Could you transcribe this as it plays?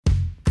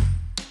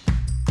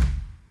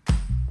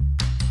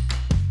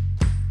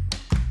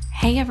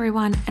Hey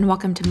everyone, and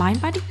welcome to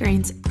Mind Body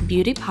Green's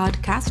beauty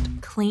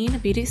podcast, Clean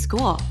Beauty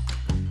School.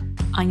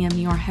 I am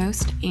your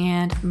host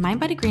and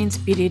Mind Body Green's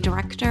beauty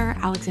director,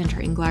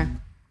 Alexandra Engler.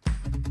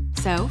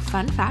 So,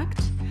 fun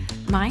fact,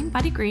 Mind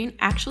Body Green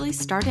actually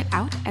started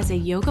out as a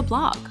yoga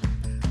blog.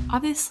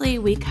 Obviously,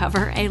 we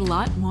cover a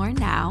lot more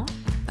now,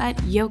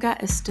 but yoga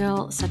is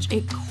still such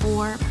a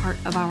core part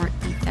of our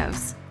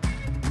ethos.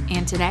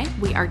 And today,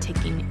 we are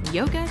taking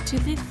yoga to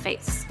the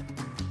face.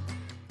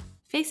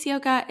 Face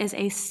yoga is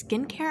a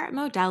skincare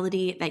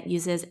modality that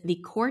uses the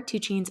core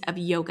teachings of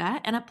yoga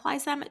and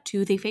applies them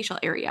to the facial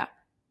area.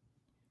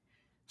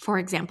 For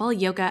example,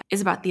 yoga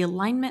is about the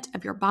alignment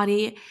of your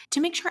body to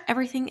make sure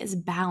everything is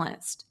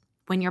balanced.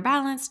 When you're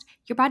balanced,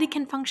 your body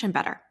can function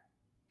better.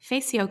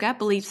 Face yoga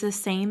believes the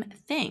same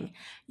thing.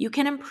 You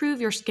can improve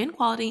your skin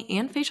quality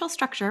and facial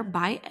structure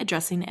by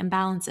addressing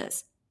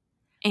imbalances.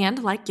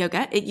 And like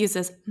yoga, it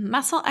uses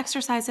muscle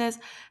exercises,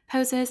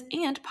 poses,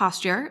 and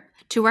posture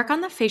to work on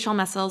the facial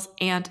muscles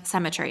and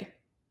symmetry.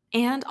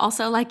 And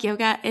also like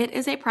yoga, it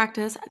is a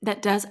practice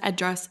that does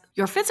address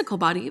your physical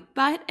body,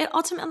 but it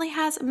ultimately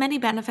has many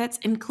benefits,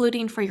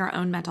 including for your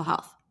own mental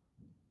health.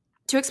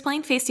 To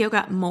explain face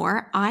yoga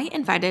more, I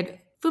invited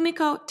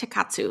Fumiko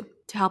Takatsu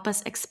to help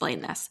us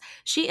explain this.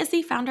 She is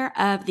the founder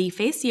of the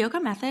Face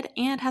Yoga Method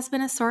and has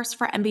been a source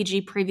for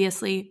MBG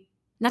previously.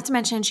 Not to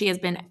mention, she has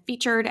been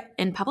featured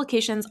in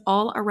publications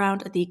all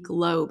around the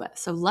globe.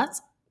 So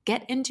let's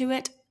get into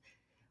it.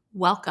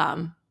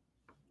 Welcome.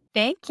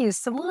 Thank you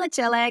so much,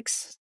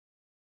 Alex.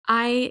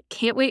 I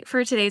can't wait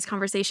for today's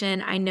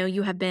conversation. I know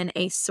you have been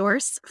a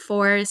source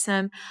for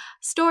some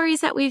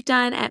stories that we've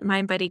done at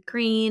Mind Body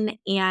Green,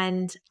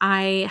 and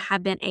I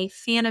have been a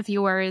fan of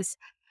yours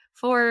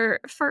for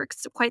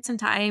quite some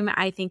time.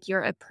 I think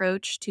your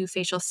approach to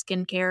facial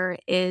skincare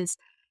is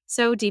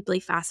so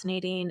deeply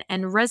fascinating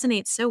and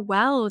resonates so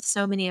well with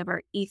so many of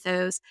our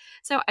ethos.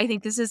 So I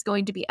think this is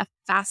going to be a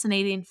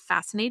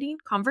fascinating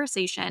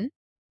conversation.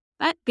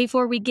 But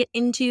before we get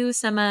into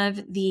some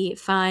of the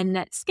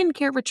fun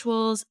skincare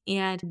rituals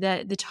and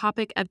the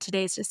topic of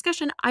today's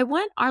discussion, I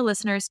want our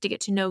listeners to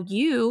get to know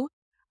you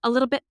a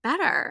little bit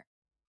better.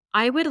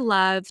 I would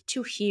love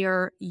to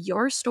hear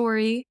your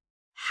story.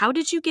 How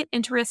did you get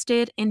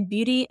interested in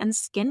beauty and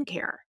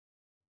skincare?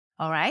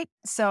 All right,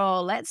 so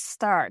let's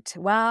start.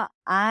 Well,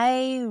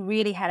 I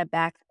really had a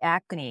back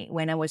acne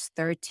when I was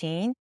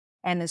 13,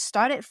 and it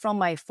started from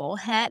my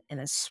forehead and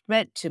it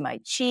spread to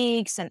my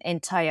cheeks and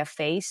entire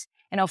face.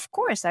 And of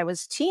course, I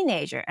was a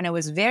teenager and I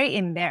was very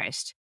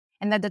embarrassed.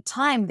 And at the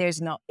time,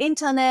 there's no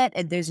internet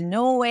and there's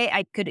no way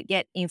I could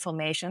get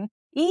information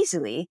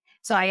easily.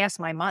 So I asked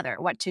my mother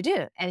what to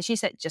do. And she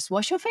said, just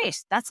wash your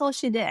face. That's all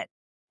she did.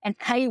 And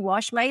I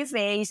washed my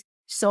face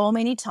so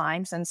many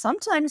times, and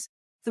sometimes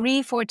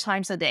 3, 4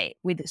 times a day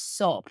with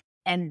soap.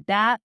 And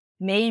that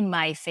made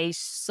my face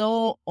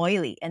so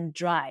oily and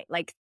dry,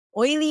 like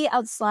oily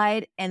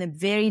outside and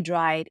very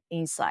dried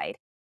inside.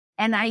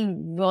 And I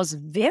was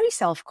very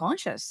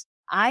self-conscious.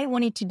 I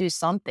wanted to do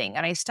something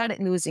and I started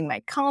losing my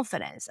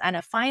confidence. And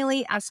I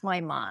finally asked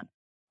my mom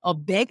or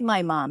begged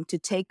my mom to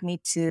take me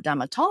to a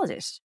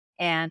dermatologist.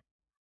 And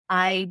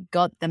I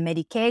got the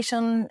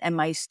medication and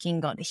my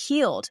skin got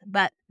healed.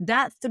 But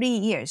that 3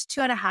 years,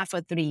 2.5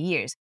 or 3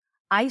 years,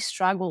 I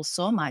struggled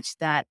so much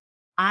that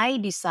I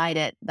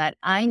decided that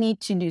I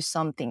need to do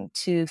something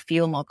to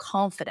feel more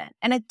confident.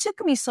 And it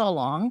took me so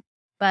long,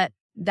 but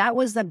that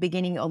was the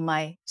beginning of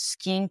my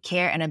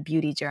skincare and a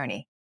beauty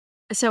journey.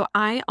 So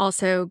I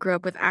also grew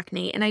up with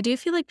acne, and I do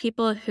feel like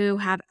people who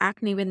have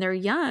acne when they're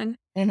young,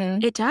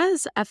 Mm-hmm. it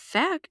does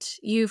affect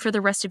you for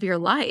the rest of your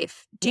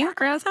life. Do you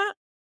agree with that?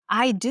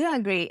 I do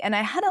agree. And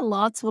I had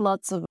lots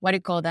of what do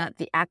you call that?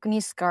 The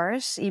acne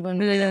scars, even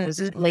when I was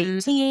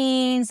late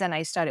teens and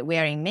I started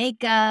wearing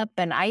makeup.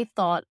 And I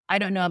thought, I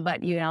don't know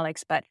about you,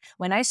 Alex, but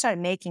when I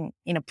started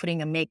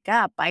putting a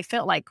makeup, I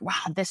felt like,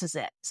 wow, this is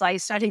it. So I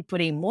started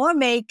putting more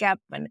makeup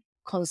and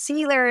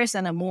concealers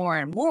and more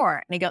and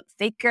more. And it got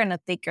thicker and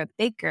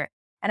thicker.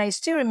 And I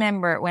still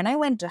remember when I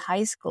went to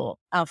high school,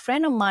 a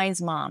friend of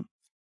mine's mom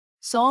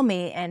saw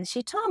me and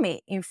she told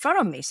me in front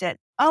of me, said,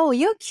 oh,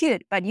 you're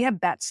cute, but you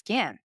have bad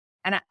skin.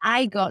 And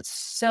I got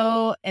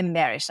so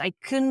embarrassed. I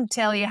couldn't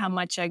tell you how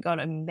much I got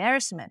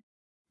embarrassment,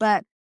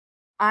 but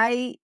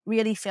I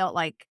really felt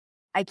like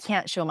I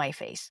can't show my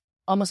face,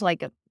 almost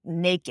like a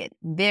naked,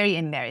 very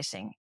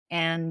embarrassing.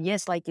 And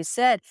yes, like you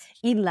said,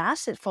 it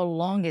lasted for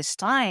longest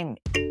time.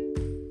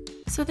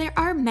 So, there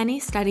are many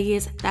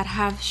studies that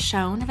have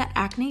shown that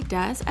acne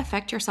does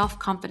affect your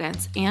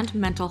self-confidence and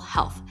mental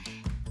health.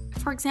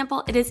 For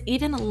example, it is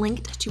even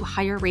linked to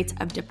higher rates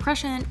of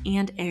depression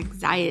and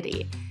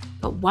anxiety.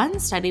 But one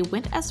study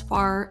went as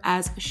far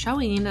as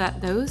showing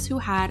that those who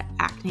had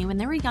acne when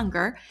they were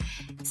younger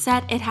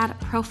said it had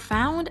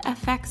profound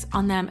effects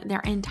on them their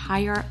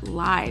entire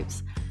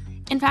lives.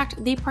 In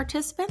fact, the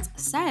participants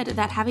said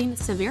that having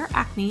severe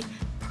acne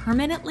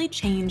permanently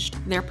changed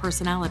their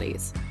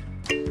personalities.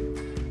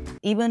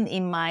 Even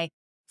in my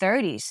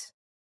 30s,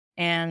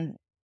 and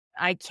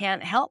I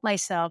can't help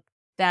myself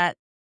that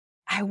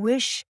I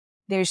wish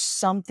there's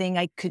something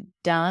I could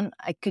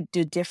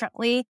do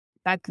differently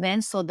back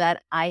then so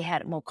that I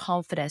had more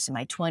confidence in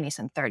my 20s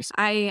and 30s.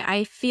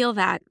 I feel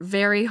that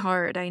very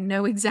hard. I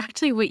know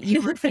exactly what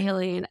you were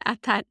feeling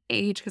at that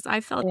age because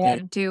I felt Yeah.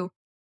 it too.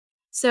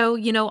 So,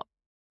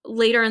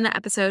 later in the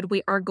episode,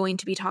 we are going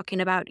to be talking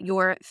about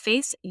your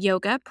face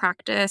yoga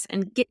practice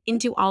and get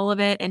into all of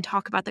it and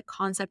talk about the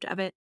concept of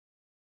it.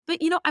 But,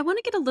 I want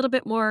to get a little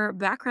bit more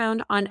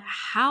background on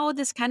how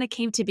this kind of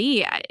came to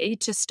be.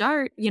 To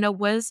start,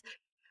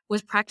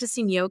 was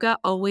practicing yoga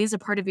always a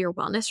part of your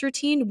wellness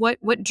routine?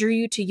 What drew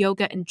you to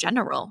yoga in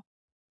general?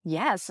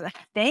 Yes,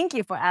 thank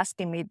you for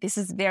asking me. This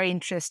is very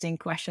interesting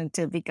question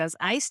too, because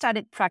I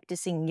started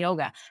practicing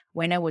yoga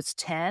when I was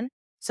 10.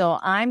 So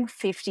I'm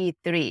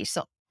 53,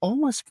 so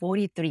almost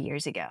 43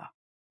 years ago.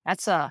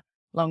 That's a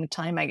long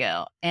time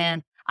ago.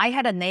 And I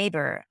had a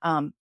neighbor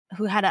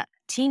who had a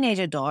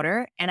teenager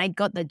daughter, and I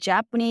got the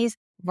Japanese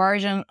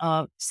version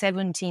of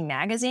 17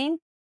 magazine.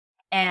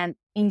 And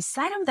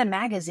inside of the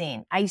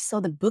magazine, I saw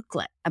the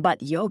booklet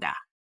about yoga.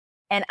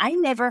 And I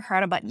never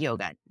heard about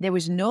yoga. There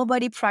was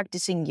nobody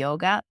practicing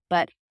yoga,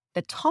 but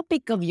the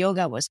topic of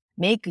yoga was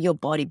make your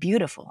body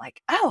beautiful.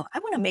 Like, oh, I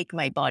want to make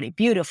my body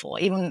beautiful.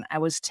 Even I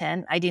was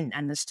 10, I didn't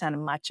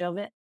understand much of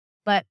it.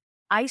 But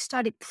I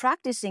started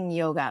practicing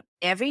yoga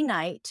every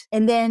night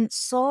and then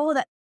saw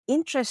the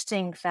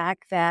interesting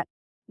fact that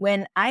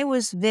when I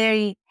was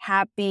very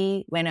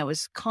happy, when I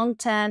was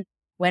content,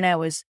 when I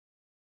was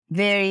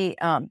very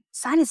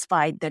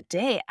satisfied that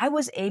day, I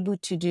was able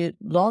to do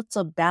lots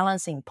of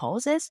balancing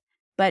poses.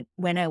 But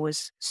when I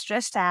was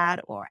stressed out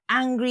or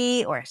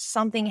angry or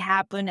something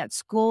happened at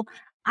school,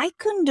 I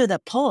couldn't do the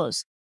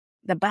pose,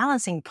 the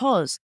balancing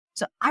pose.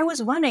 So I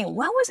was wondering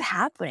what was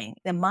happening,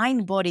 the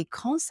mind body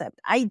concept.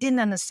 I didn't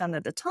understand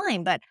at the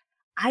time, but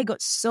I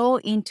got so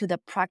into the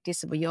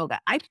practice of yoga.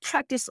 I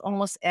practiced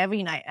almost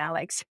every night,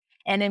 Alex.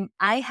 And then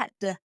I had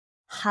to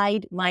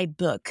hide my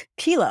book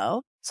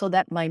pillow so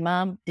that my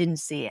mom didn't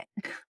see it.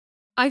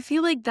 I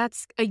feel like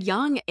that's a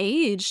young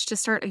age to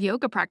start a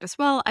yoga practice.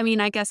 Well, I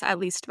mean, I guess at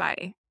least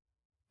by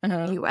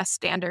Uh-huh. US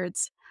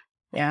standards.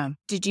 Yeah.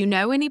 Did you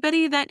know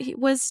anybody that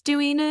was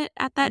doing it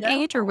at that No,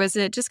 age, or was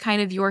it just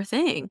kind of your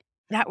thing?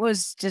 that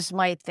was just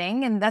my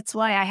thing. And that's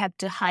why I had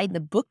to hide the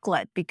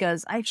booklet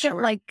because I felt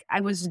Sure. like I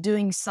was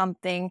doing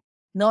something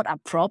not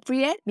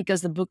appropriate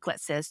because the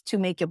booklet says to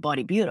make your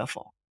body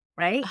beautiful,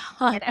 right?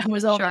 And I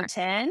was only Sure.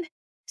 10.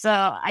 So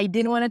I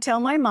didn't want to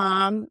tell my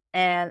mom.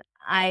 And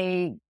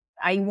I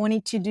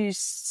wanted to do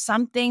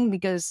something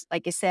because,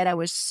 like I said, I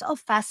was so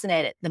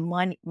fascinated, the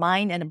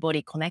mind and the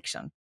body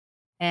connection.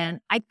 And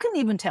I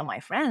couldn't even tell my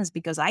friends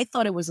because I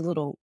thought it was a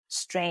little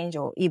strange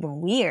or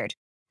even weird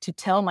to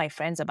tell my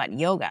friends about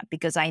yoga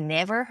because I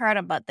never heard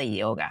about the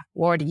yoga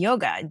word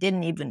yoga. It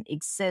didn't even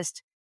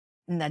exist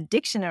in the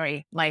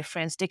dictionary, my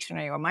friend's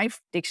dictionary or my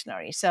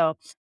dictionary. So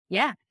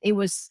yeah, it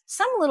was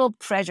some little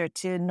pressure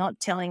to not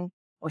telling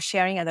or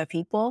sharing other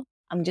people.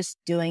 I'm just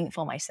doing it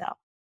for myself.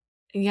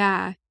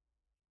 Yeah.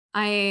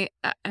 I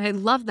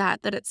love that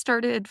it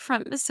started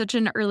from such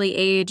an early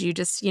age. You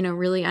just,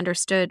 really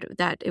understood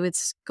that it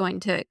was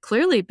going to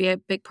clearly be a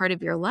big part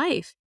of your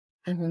life.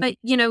 Mhm. But,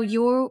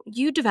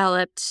 you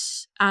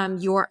developed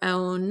your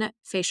own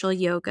facial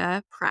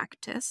yoga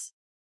practice.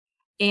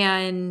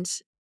 And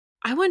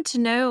I want to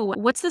know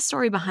what's the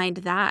story behind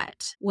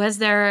that? Was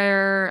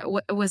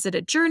it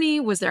a journey?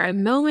 Was there a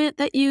moment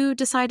that you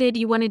decided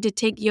you wanted to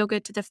take yoga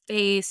to the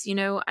face?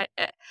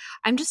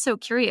 I'm just so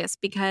curious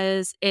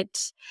because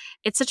it's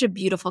such a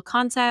beautiful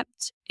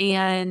concept,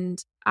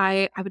 and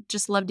I would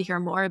just love to hear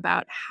more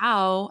about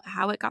how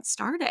it got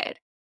started.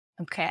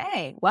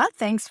 Okay. Well,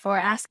 thanks for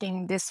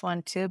asking this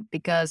one too,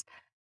 because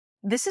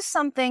this is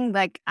something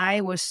like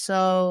I was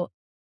so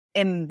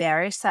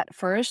embarrassed at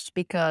first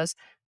because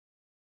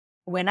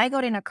when I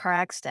got in a car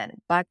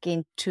accident back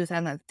in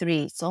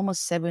 2003, it's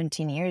almost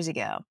 17 years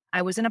ago,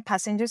 I was in a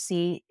passenger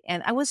seat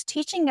and I was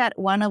teaching at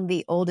one of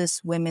the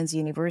oldest women's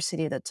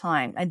university at the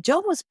time. A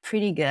job was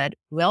pretty good,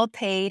 well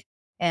paid,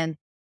 and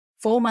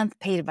 4-month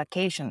paid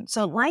vacation.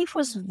 So life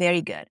was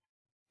very good.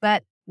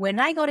 But when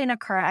I got in a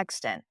car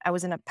accident, I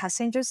was in a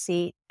passenger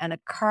seat and a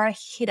car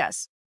hit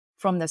us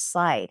from the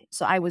side.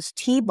 So I was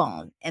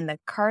T-boned and the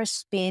car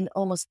spun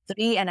almost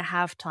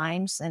 3.5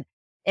 times. And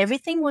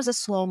everything was a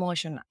slow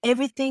motion.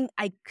 Everything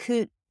I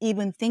could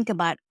even think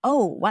about,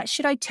 oh, what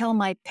should I tell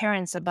my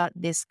parents about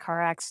this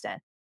car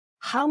accident?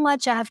 How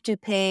much I have to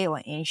pay or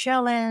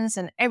insurance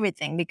and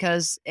everything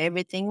because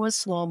everything was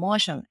slow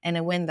motion. And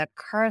then when the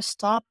car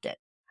stopped it,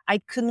 I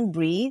couldn't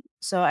breathe.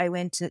 So I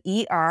went to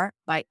ER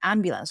by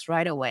ambulance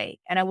right away.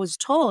 And I was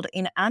told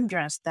in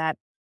ambulance that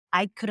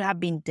I could have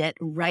been dead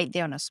right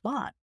there on the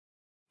spot.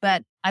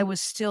 But I was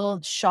still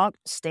shocked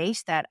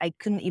stage that I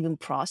couldn't even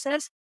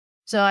process.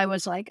 So I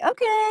was like,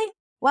 okay,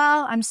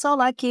 well, I'm so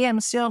lucky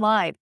I'm still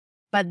alive.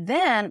 But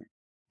then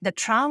the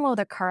trauma of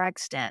the car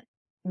accident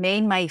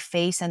made my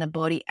face and the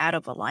body out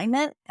of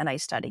alignment. And I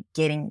started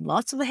getting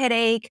lots of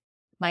headache.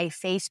 My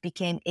face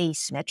became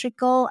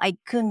asymmetrical. I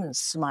couldn't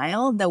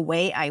smile the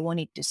way I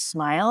wanted to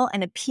smile.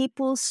 And the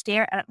people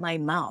stare at my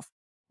mouth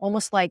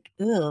almost like,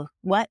 ugh,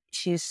 what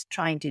she's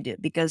trying to do,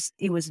 because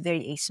it was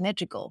very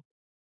asymmetrical.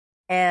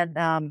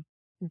 And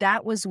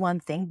that was one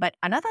thing. But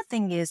another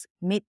thing is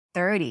mid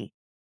 30,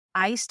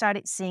 I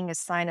started seeing a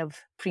sign of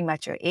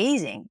premature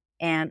aging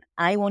and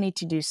I wanted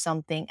to do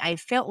something. I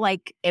felt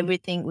like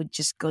everything would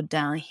just go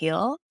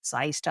downhill. So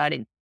I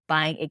started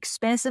buying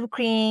expensive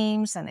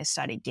creams and I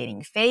started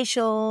getting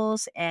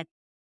facials. And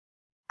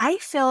I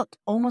felt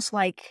almost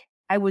like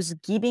I was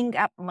giving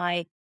up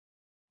my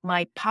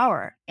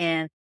power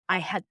and I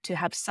had to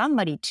have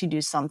somebody to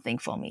do something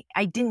for me.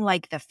 I didn't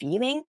like the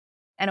feeling.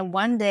 And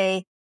one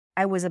day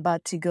I was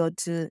about to go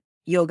to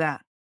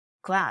yoga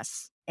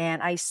class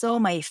and I saw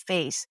my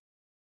face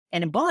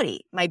and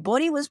body. My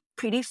body was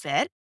pretty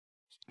fit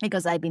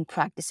because I've been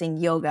practicing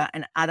yoga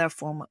and other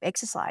form of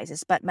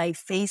exercises, but my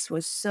face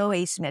was so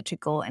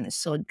asymmetrical and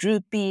so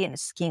droopy and the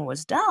skin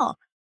was dull.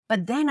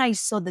 But then I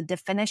saw the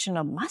definition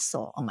of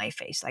muscle on my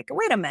face. Like,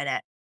 wait a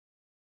minute,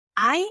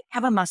 I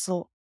have a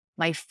muscle,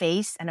 my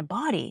face and a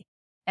body,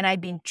 and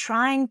I've been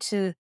trying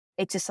to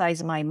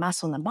exercise my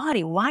muscle in the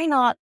body. Why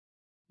not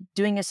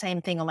doing the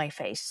same thing on my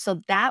face?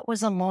 So that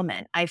was a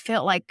moment I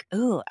felt like,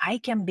 oh, I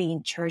can be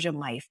in charge of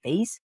my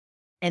face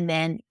and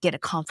then get a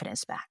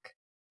confidence back.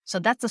 So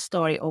that's a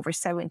story over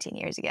 17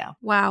 years ago.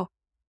 Wow.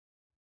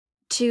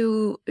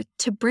 To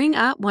bring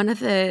up one of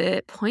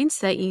the points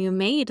that you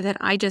made that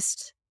I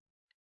just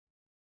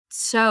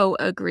so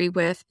agree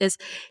with is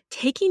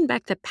taking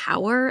back the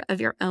power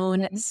of your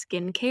own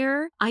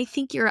skincare. I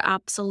think you're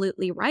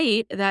absolutely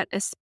right that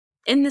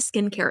in the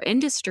skincare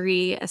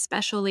industry,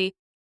 especially,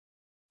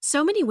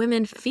 so many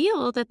women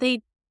feel that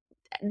they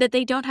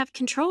don't have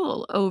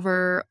control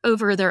over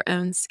their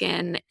own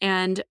skin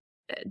and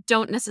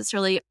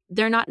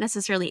they're not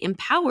necessarily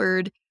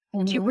empowered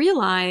to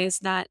realize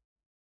that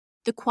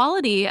the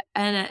quality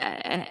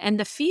and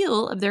the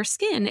feel of their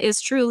skin is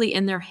truly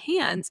in their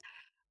hands.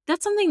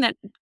 That's something that,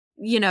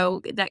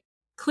 that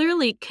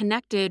clearly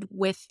connected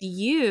with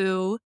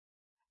you.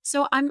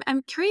 So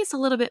I'm curious a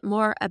little bit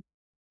more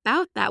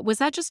about that. Was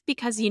that just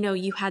because,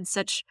 you had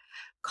such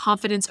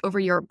confidence over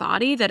your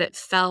body that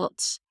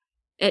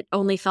it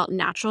only felt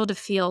natural to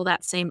feel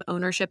that same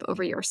ownership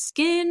over your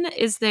skin?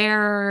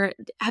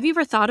 Have you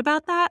ever thought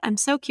about that? I'm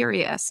so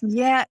curious.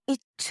 Yeah, it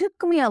took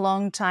me a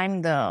long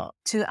time though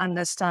to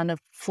understand a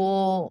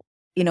full,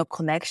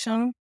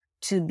 connection,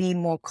 to be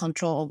more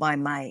control by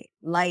my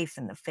life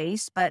and the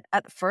face. But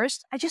at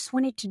first, I just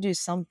wanted to do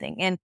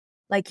something. And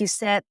like you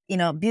said,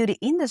 beauty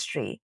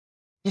industry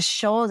just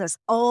shows us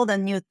all the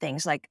new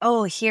things like,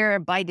 oh, here,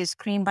 buy this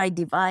cream, buy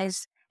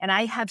device. And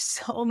I have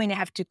I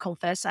have to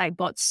confess, I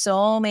bought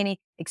so many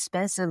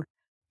expensive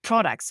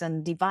products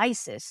and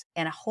devices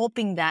and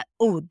hoping that,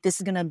 oh, this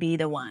is going to be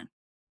the one.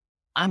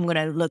 I'm going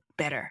to look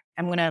better.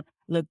 I'm going to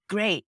look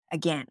great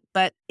again.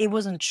 But it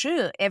wasn't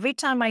true. Every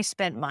time I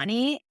spent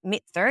money,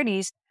 mid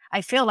 30s,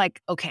 I feel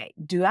like, okay,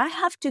 do I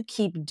have to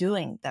keep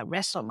doing the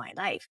rest of my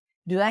life?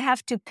 Do I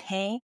have to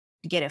pay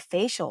to get a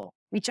facial,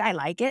 which I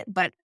like it,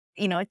 but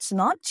it's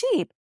not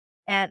cheap.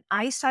 And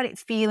I started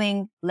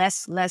feeling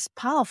less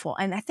powerful.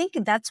 And I think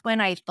that's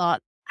when I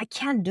thought, I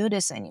can't do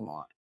this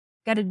anymore.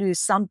 Got to do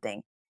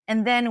something.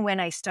 And then when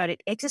I started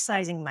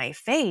exercising my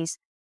face,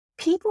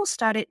 people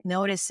started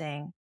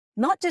noticing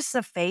not just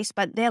the face,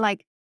 but they're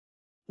like,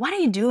 what are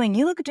you doing?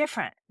 You look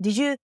different. Do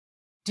you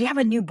have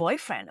a new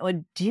boyfriend or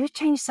do you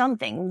change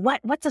something?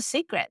 What's the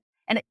secret?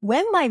 And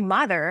when my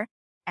mother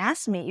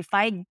asked me if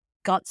I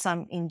got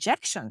some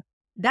injection,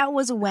 that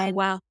was when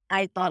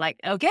I thought like,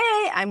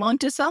 okay, I'm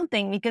onto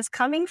something, because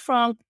coming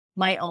from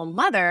my own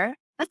mother,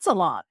 that's a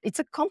lot. It's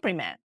a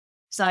compliment.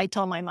 So I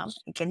told my mom,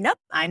 okay, nope,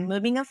 I'm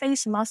moving a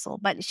face muscle,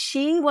 but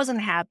she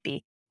wasn't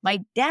happy. My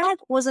dad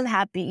wasn't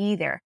happy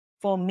either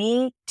for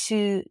me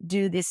to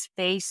do this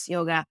face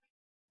yoga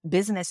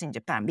business in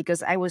Japan,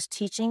 because I was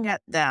teaching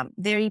at the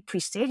very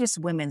prestigious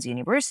women's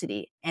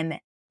university and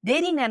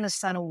they didn't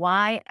understand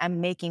why I'm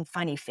making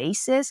funny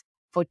faces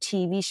for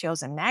TV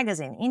shows and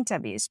magazine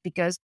interviews,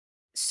 because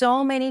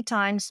so many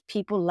times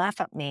people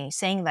laugh at me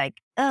saying like,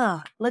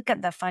 oh, look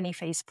at the funny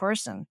face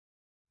person.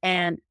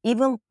 And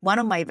even one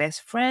of my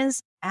best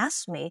friends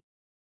asked me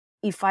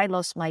if I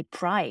lost my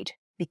pride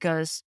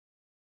because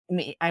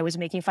I was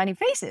making funny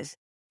faces.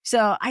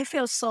 So I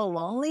felt so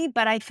lonely,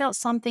 but I felt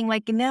something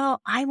like,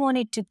 I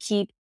wanted to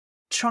keep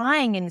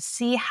trying and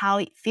see how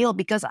it feels,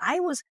 because I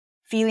was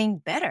feeling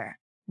better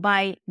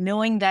by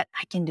knowing that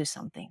I can do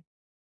something.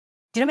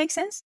 Did it make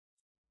sense?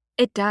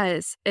 It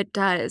does. It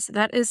does.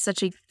 That is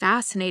such a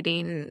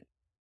fascinating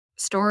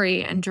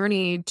story and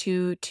journey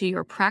to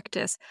your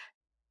practice.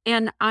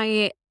 And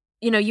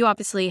you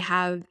obviously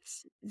have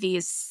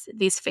these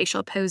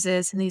facial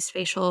poses and these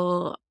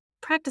facial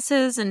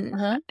practices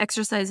and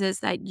exercises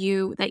that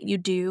you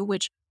do,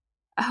 which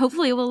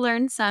hopefully we'll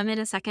learn some in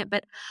a second.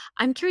 But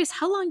I'm curious,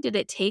 how long did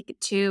it take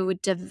to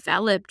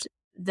develop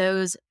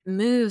those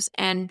moves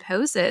and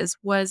poses?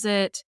 Was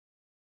it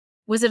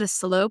a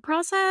slow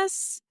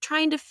process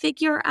trying to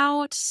figure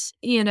out,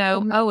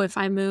 oh, if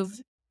I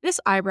move this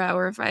eyebrow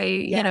or if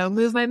I,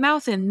 move my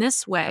mouth in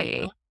this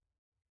way?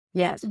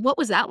 Yes. What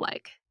was that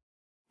like?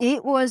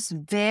 It was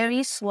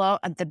very slow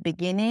at the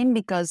beginning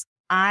because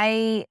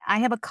I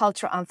have a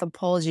cultural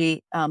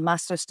anthropology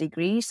master's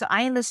degree, so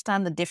I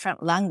understand the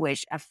different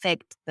language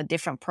affect the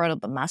different part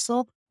of the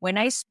muscle. When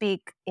I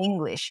speak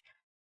English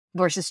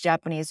versus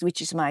Japanese,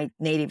 which is my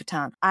native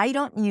tongue, I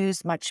don't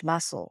use much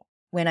muscle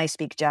when I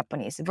speak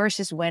Japanese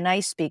versus when I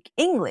speak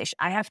English,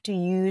 I have to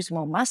use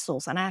more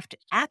muscles and I have to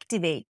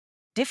activate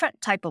different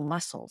type of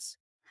muscles.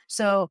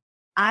 So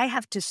I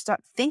have to start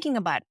thinking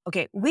about,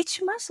 okay,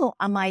 which muscle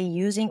am I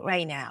using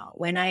right now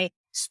when I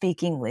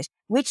speak English?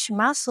 Which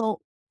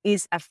muscle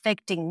is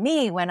affecting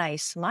me when I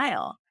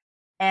smile?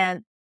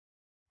 And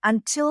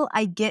until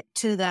I get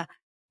to the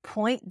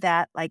point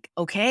that like,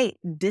 okay,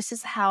 this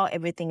is how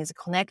everything is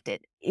connected.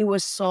 It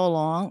was so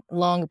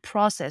long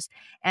process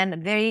and a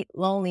very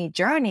lonely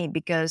journey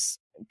because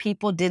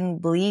people didn't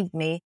believe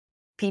me.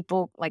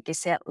 People, like I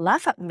said,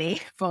 laugh at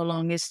me for the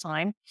longest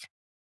time.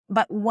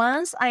 But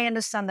once I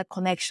understand the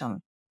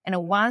connection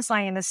and once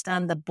I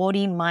understand the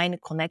body-mind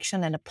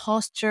connection and the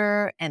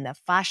posture and the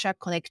fascia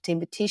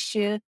connective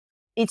tissue,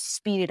 it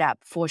speeded up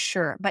for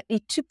sure. But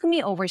it took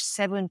me over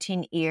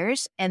 17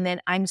 years and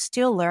then I'm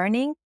still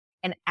learning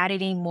and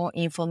adding more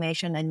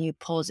information and new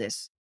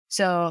poses.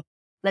 So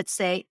let's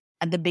say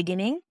at the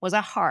beginning was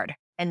a hard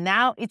and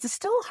now it's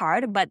still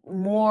hard, but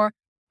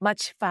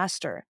much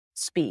faster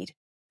speed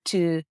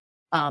to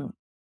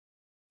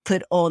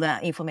put all the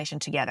information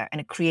together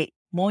and create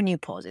more new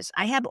poses.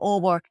 I have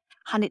over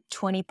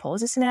 120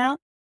 poses now,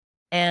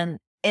 and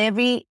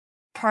every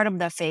part of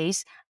the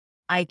face,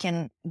 I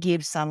can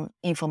give some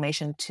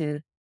information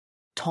to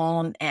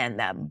tone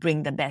and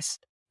bring the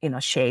best,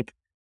 shape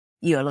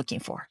you're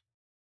looking for.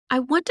 I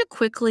want to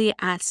quickly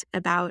ask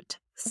about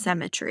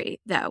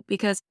symmetry, though,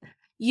 because,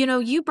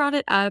 you brought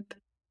it up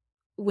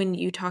when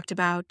you talked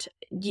about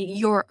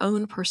your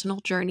own personal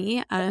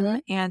journey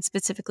and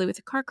specifically with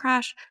a car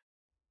crash.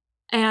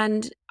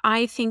 And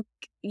I think,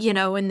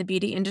 in the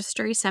beauty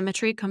industry,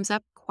 symmetry comes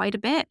up quite a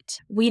bit.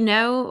 We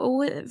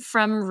know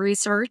from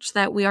research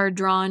that we are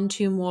drawn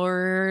to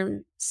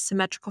more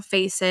symmetrical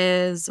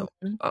faces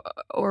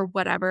or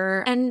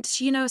whatever. And,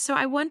 so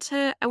I want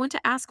to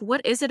ask,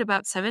 what is it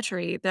about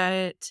symmetry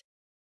that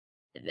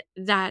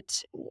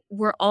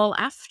we're all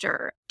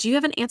after? Do you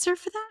have an answer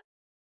for that?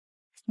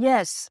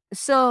 Yes.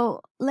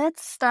 So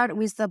let's start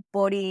with the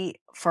body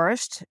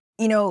first.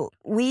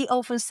 We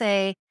often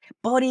say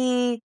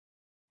body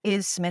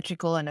is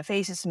symmetrical and the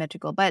face is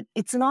symmetrical, but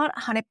it's not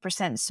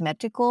 100%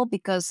 symmetrical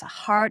because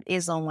heart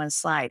is on one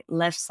side,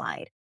 left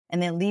side,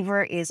 and then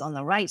liver is on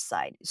the right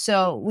side.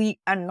 So we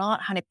are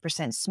not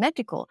 100%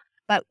 symmetrical.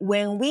 But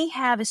when we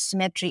have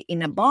symmetry in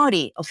the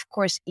body, of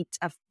course, it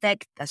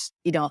affects us,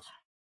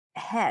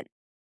 head.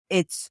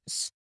 It's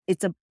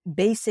a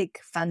basic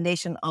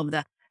foundation of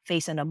the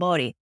face and the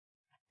body.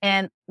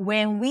 And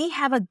when we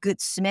have a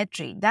good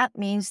symmetry, that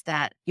means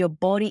that your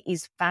body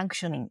is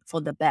functioning for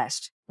the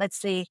best. Let's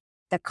say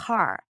the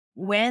car,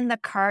 when the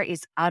car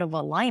is out of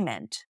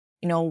alignment,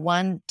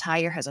 one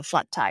tire has a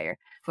flat tire,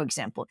 for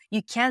example,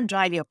 you can't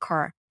drive your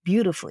car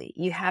beautifully.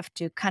 You have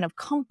to kind of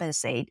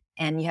compensate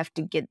and you have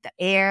to get the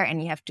air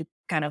and you have to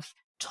kind of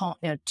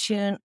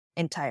tune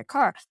entire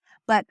car.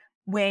 But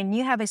when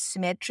you have a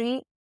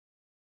symmetry,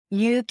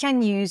 you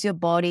can use your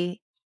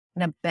body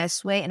in a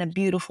best way, in a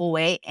beautiful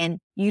way, and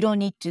you don't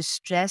need to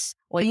stress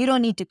or you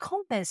don't need to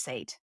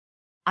compensate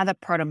other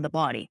part of the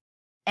body.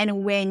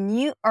 And when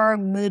you are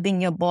moving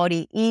your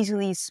body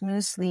easily,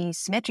 smoothly,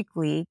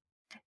 symmetrically,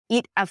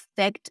 it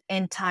affects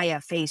entire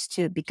face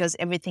too because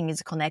everything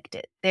is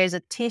connected. There's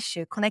a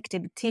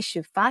connective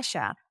tissue,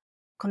 fascia,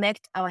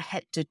 connect our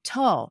head to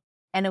toe.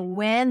 And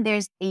when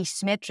there's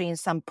asymmetry in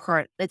some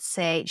part, let's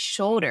say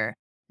shoulder,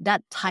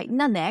 that tighten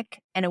the neck.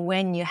 And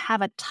when you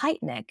have a tight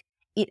neck,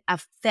 it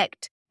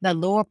affects the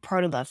lower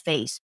part of the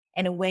face.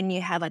 And when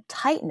you have a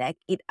tight neck,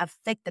 it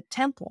affects the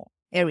temple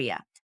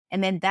area.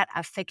 And then that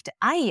affects the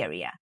eye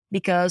area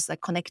because the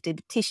connective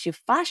tissue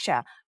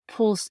fascia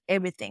pulls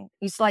everything.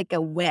 It's like a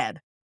web,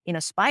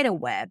 spider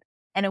web.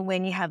 And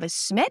when you have a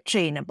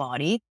symmetry in the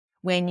body,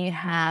 when you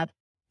have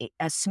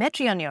a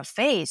symmetry on your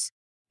face,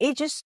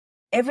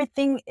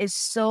 everything is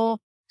so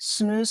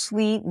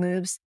smoothly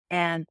moves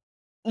and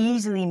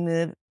easily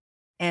move.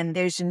 And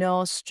there's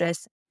no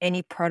stress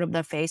any part of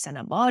the face and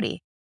the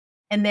body.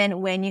 And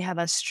then when you have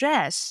a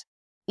stress,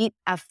 it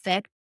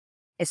affects,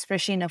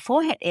 especially in the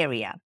forehead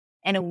area.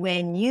 And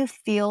when you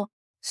feel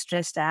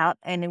stressed out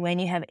and when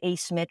you have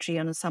asymmetry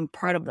on some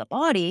part of the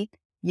body,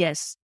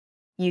 yes,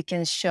 you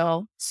can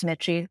show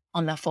symmetry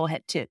on the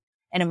forehead too,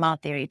 and the mouth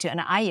area too, and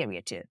the eye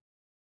area too.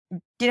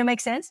 Did it make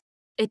sense?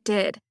 It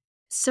did.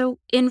 So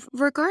in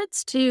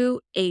regards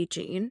to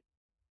aging,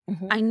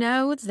 I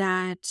know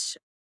that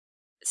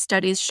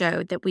studies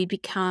show that we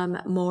become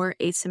more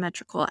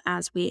asymmetrical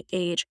as we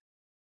age.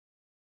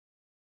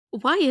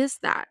 Why is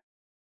that?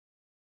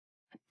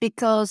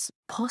 Because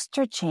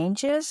posture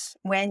changes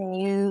when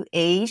you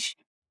age,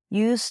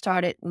 you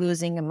started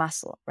losing a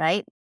muscle,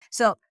 right?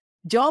 So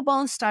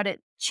jawbone started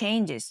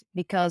changes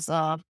because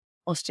of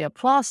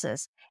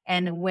osteoporosis.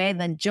 And when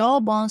the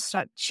jawbone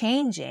start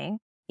changing,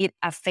 it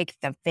affects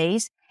the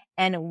face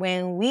And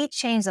when we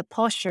change the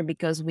posture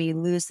because we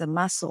lose the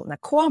muscle, the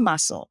core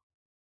muscle,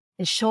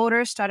 the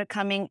shoulders started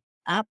coming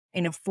up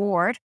in a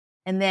forward,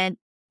 and then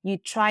you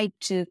try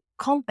to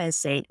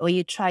compensate or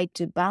you try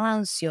to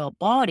balance your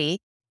body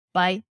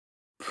by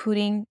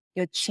putting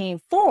your chin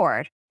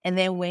forward. And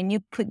then when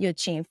you put your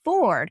chin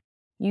forward,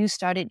 you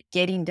started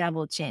getting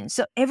double chin.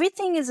 So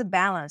everything is a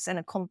balance and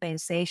a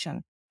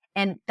compensation.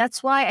 And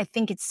that's why I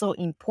think it's so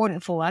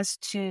important for us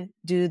to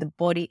do the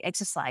body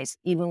exercise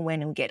even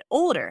when we get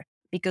older.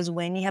 Because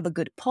when you have a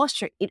good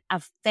posture, it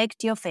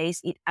affects your face,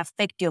 it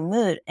affects your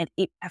mood, and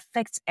it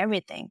affects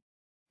everything.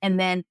 And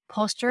then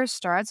posture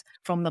starts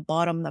from the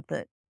bottom of the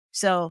foot.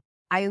 So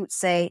I would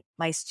say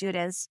my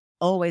students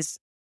always,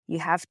 you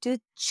have to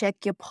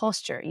check your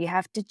posture. You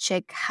have to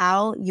check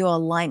how your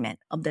alignment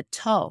of the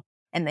toe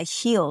and the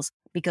heels,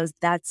 because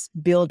that's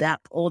built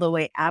up all the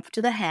way up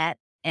to the head.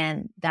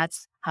 And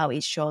that's how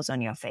it shows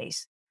on your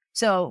face.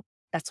 So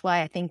that's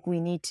why I think we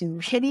need to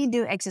really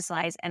do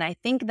exercise. And I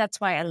think that's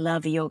why I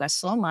love yoga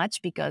so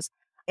much, because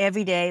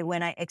every day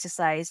when I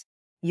exercise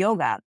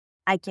yoga,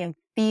 I can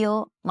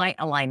feel my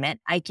alignment.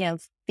 I can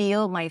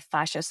feel my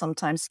fascia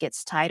sometimes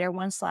gets tighter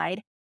one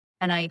side.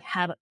 And I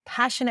have a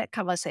passionate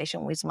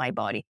conversation with my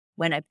body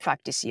when I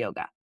practice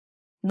yoga,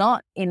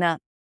 not in a,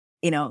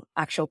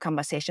 actual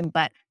conversation,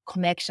 but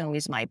connection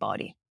with my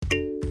body.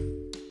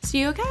 So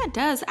yoga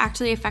does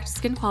actually affect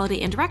skin quality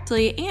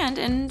indirectly and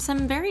in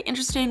some very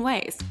interesting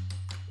ways.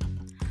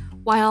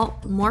 While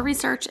more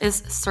research is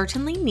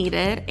certainly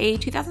needed, a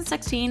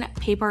 2016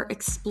 paper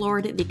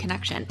explored the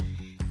connection.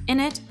 In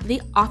it,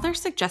 the author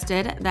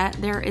suggested that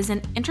there is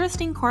an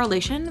interesting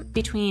correlation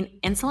between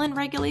insulin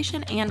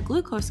regulation and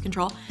glucose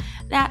control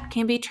that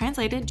can be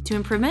translated to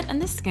improvement in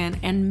the skin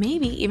and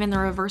maybe even the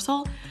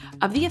reversal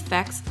of the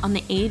effects on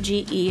the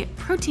AGE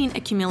protein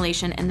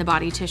accumulation in the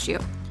body tissue.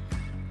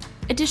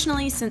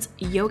 Additionally, since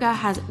yoga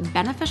has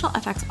beneficial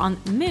effects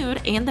on mood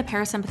and the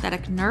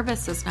parasympathetic nervous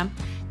system,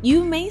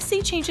 you may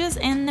see changes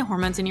in the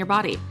hormones in your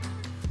body.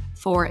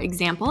 For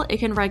example, it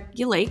can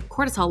regulate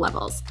cortisol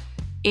levels.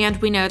 And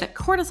we know that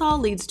cortisol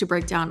leads to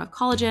breakdown of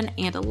collagen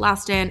and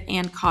elastin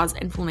and cause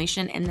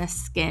inflammation in the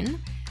skin.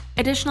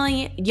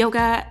 Additionally,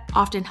 yoga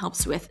often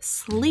helps with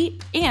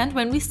sleep, and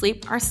when we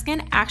sleep, our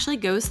skin actually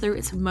goes through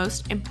its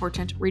most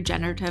important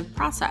regenerative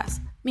process,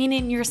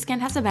 meaning your skin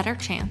has a better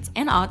chance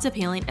and odds of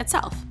healing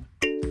itself.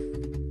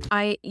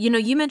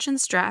 You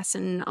mentioned stress,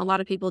 and a lot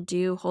of people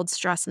do hold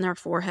stress in their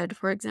forehead,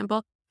 for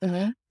example.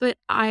 Mm-hmm. But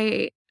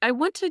I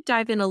want to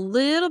dive in a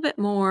little bit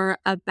more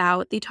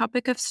about the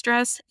topic of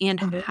stress and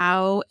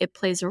how it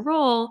plays a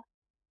role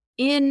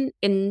in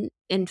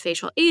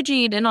facial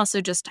aging and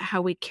also just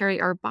how we carry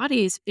our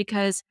bodies,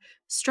 because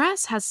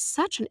stress has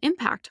such an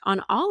impact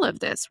on all of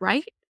this,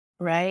 right?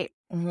 Right.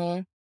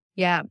 Mm-hmm.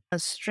 Yeah.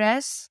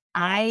 Stress,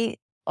 I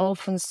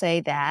often say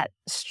that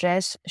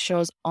stress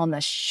shows on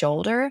the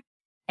shoulder.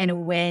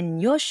 And when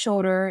your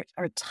shoulders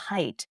are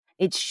tight,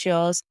 it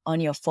shows on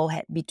your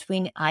forehead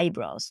between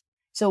eyebrows.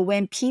 So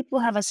when people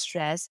have a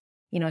stress,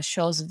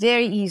 shows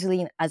very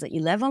easily as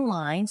 11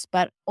 lines,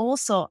 but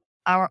also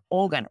our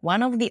organ,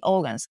 one of the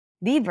organs,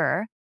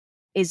 liver,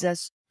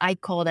 I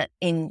call that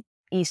in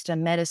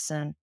Eastern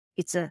medicine,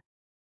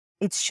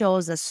 it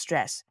shows a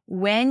stress.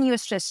 When you're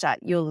stressed out,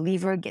 your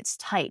liver gets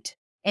tight.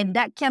 And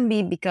that can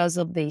be because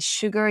of the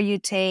sugar you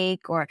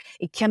take, or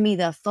it can be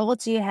the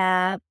thoughts you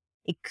have.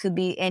 It could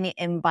be any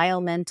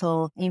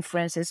environmental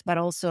influences, but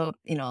also,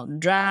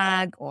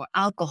 drug or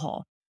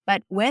alcohol.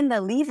 But when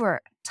the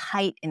liver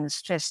tight and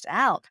stressed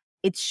out,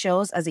 it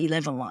shows as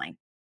 11 line.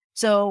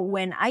 So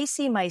when I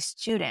see my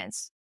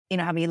students,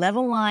 have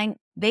 11 line,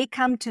 they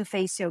come to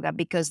face yoga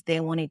because they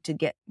wanted to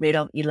get rid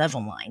of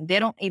 11 line. They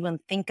don't even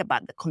think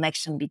about the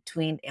connection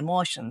between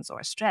emotions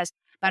or stress.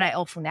 But I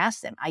often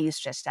ask them, are you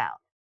stressed out?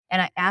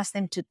 And I ask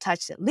them to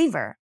touch the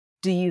liver.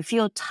 Do you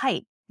feel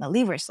tight? The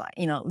liver side,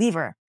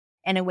 liver.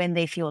 And when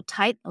they feel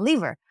tight,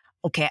 liver,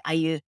 okay, are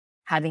you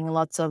having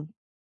lots of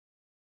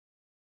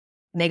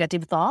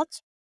negative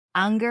thoughts,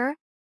 anger,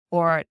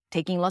 or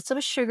taking lots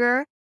of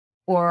sugar,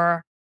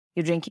 or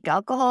you're drinking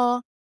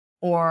alcohol,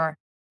 or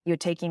you're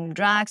taking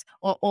drugs,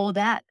 or all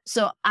that?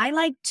 So I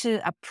like to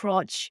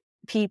approach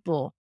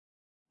people,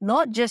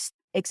 not just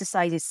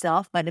exercise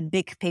itself, but the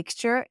big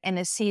picture, and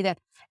to see that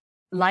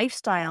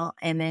lifestyle,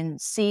 and then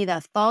see the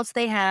thoughts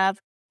they have,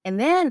 and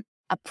then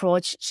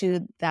approach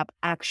to the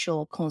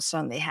actual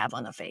concern they have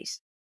on the face.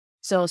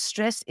 So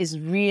stress is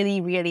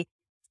really, really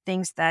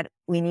things that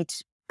we need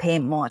to pay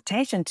more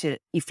attention to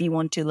if you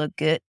want to look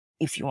good,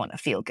 if you want to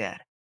feel good.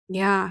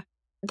 Yeah.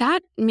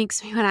 That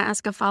makes me want to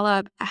ask a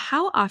follow-up.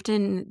 How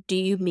often do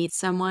you meet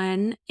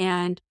someone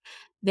and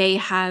they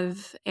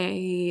have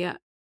an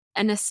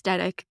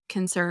aesthetic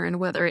concern,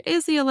 whether it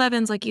is the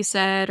 11s, like you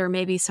said, or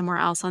maybe somewhere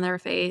else on their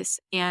face,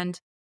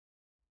 and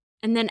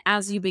then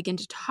as you begin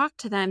to talk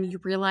to them, you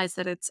realize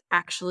that it's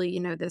actually,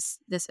 this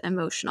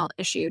emotional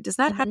issue. Does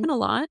that happen a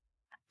lot?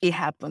 It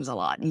happens a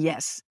lot.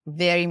 Yes,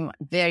 very,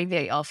 very,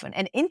 very often.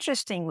 And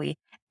interestingly,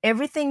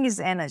 everything is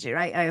energy,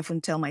 right? I often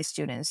tell my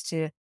students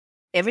to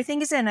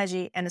everything is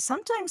energy. And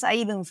sometimes I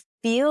even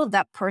feel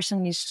that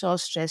person is so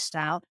stressed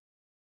out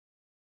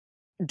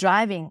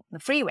driving the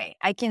freeway.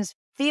 I can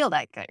feel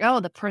like, oh,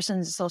 the person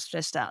is so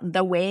stressed out,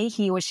 the way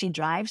he or she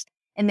drives.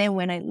 And then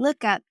when I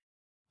look at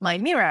my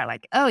mirror,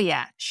 like, oh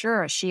yeah,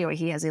 sure, she or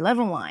he has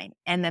 11 line.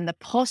 And then the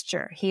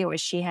posture he or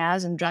she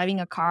has in driving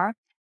a car,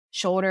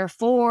 shoulder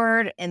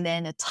forward, and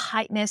then a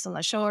tightness on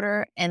the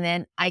shoulder. And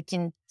then I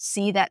can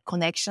see that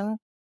connection.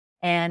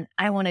 And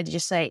I wanted to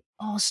just say,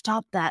 oh,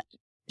 stop that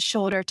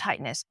shoulder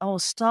tightness. Oh,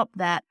 stop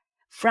that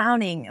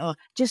frowning, or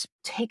just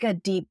take a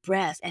deep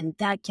breath. And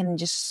that can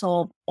just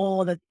solve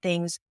all the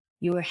things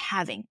you are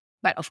having.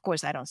 But of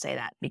course, I don't say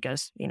that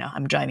because,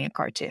 I'm driving a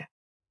car too.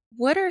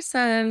 What are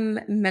some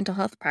mental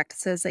health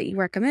practices that you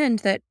recommend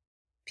that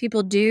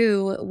people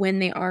do when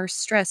they are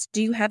stressed?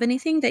 Do you have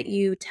anything that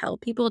you tell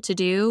people to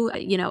do,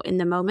 in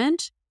the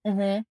moment?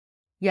 Mhm.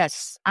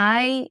 Yes,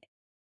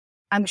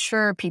 I'm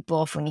sure people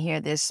often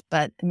hear this,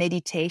 but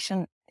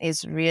meditation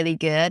is really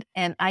good.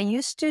 And I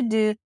used to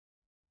do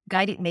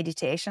guided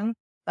meditation,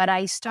 but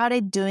I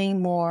started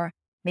doing more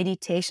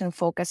meditation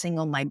focusing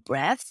on my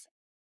breath.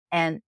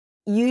 And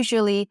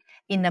usually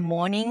in the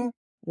morning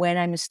when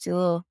I'm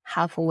still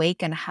half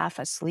awake and half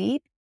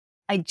asleep,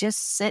 I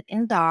just sit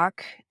in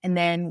dark and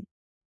then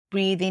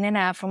breathe in and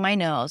out from my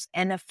nose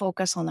and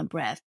focus on the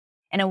breath.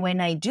 And when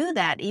I do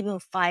that, even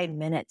 5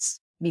 minutes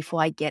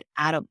before I get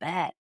out of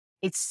bed,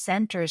 it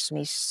centers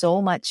me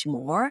so much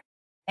more.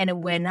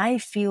 And when I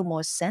feel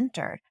more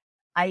centered,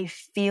 I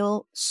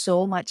feel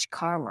so much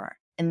calmer.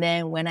 And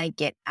then when I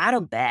get out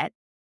of bed,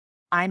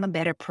 I'm a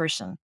better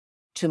person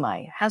to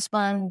my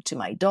husband, to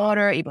my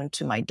daughter, even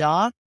to my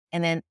dog.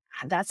 And then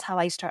that's how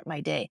I start my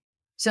day.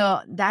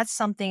 So that's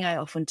something I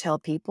often tell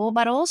people.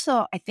 But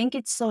also, I think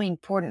it's so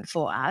important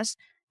for us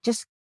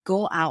just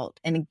go out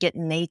and get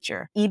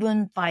nature,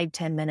 even 5,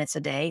 10 minutes a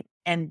day.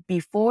 And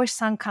before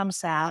sun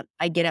comes out,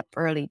 I get up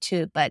early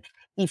too. But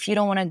if you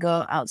don't want to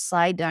go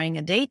outside during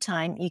the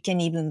daytime, you can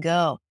even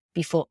go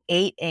before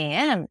 8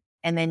 a.m.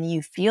 And then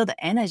you feel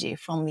the energy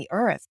from the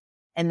earth.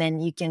 And then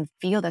you can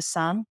feel the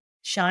sun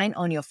shine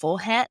on your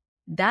forehead.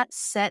 That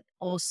set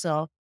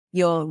also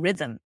your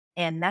rhythm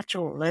and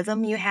natural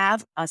rhythm. You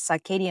have a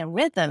circadian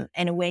rhythm.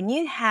 And when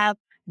you have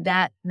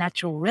that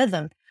natural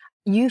rhythm,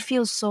 you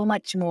feel so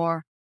much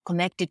more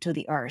connected to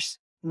the earth,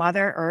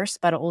 Mother Earth,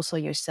 but also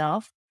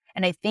yourself.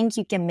 And I think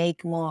you can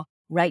make more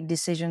right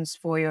decisions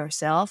for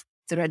yourself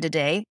throughout the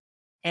day.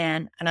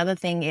 And another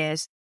thing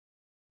is,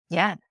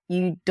 yeah,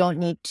 you don't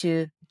need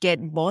to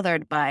get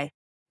bothered by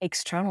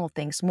external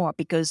things more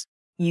because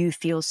you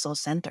feel so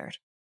centered.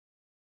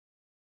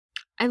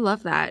 I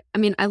love that. I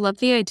mean, I love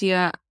the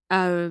idea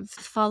of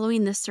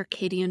following the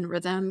circadian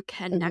rhythm Mhm.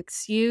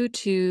 connects you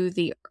to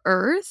the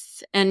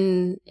earth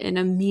and in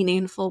a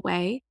meaningful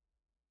way.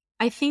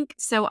 I think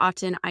so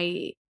often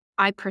I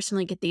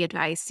personally get the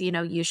advice,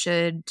 you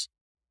should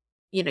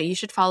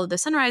follow the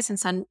sunrise and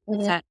Mhm.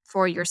 sunset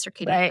for your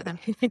circadian Right. rhythm.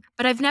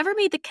 But I've never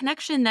made the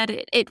connection that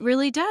it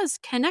really does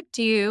connect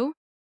you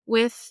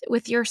with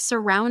your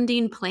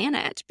surrounding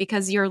planet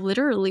because you're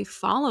literally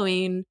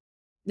following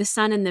the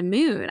sun and the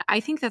moon. I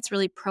think that's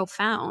really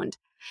profound.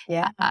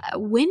 Yeah.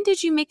 When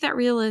did you make that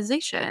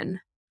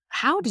realization?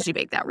 How did you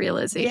make that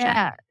realization?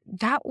 Yeah.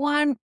 That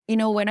one,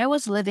 when I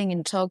was living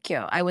in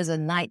Tokyo, I was a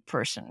night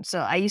person. So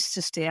I used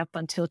to stay up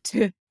until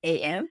 2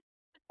 a.m.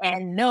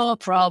 and no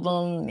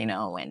problem,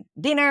 when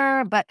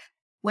dinner. But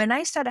when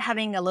I started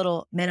having a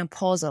little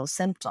menopausal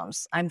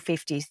symptoms, I'm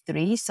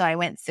 53. So I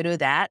went through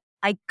that.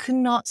 I could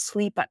not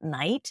sleep at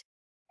night.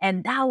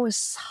 And that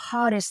was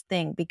hardest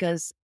thing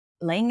because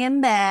laying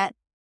in bed,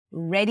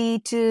 ready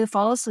to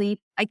fall asleep,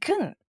 I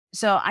couldn't.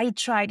 So I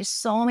tried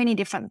so many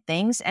different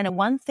things. And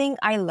one thing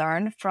I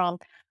learned from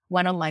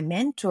one of my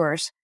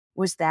mentors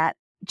was that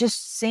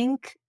just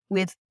sync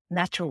with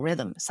natural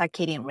rhythm,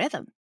 circadian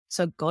rhythm.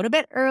 So go to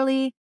bed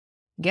early,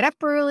 get up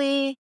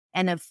early,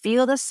 and then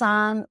feel the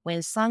sun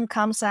when sun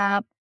comes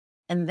up,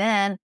 and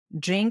then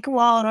drink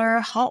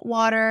water, hot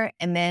water,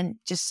 and then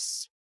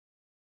just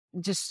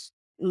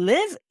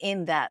live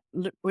in that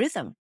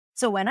rhythm.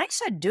 So when I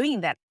started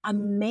doing that,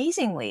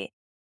 amazingly,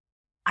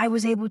 I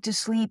was able to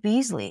sleep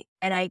easily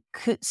and I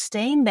could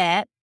stay in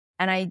bed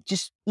and I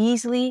just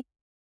easily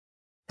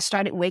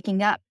started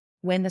waking up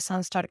when the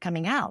sun started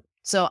coming out.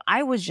 So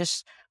I was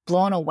just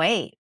blown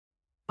away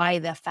by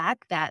the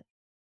fact that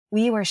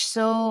I was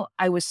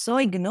so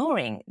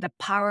ignoring the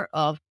power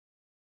of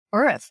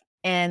earth.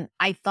 And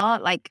I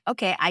thought like,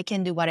 okay, I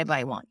can do whatever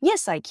I want.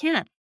 Yes, I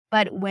can.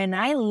 But when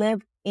I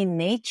live in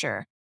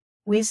nature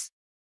with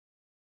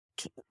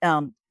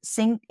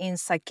sync in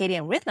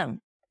circadian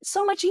rhythm,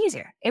 so much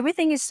easier.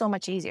 Everything is so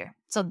much easier.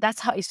 So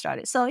that's how it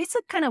started. So it's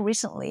a kind of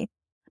recently,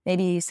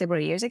 maybe several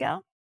years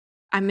ago.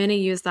 I'm going to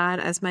use that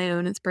as my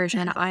own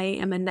inspiration. I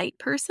am a night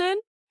person,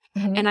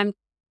 Mhm. and I'm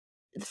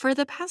for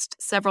the past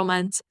several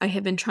months, I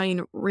have been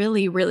trying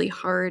really, really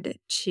hard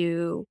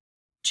to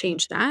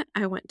change that.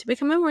 I want to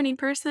become a morning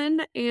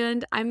person,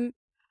 and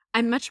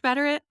I'm much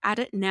better at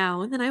it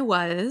now than I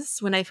was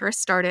when I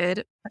first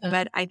started,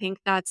 but I think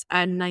that's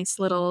a nice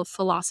little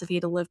philosophy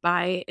to live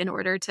by in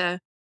order to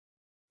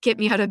get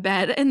me out of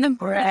bed in the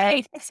morning.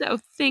 Right. So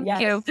thank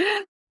you.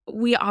 Yes.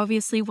 We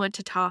obviously want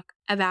to talk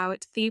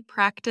about the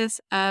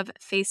practice of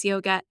face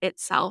yoga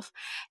itself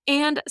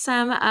and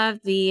some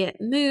of the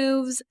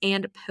moves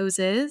and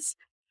poses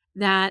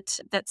that's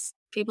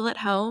people at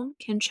home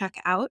can check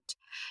out.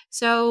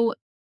 So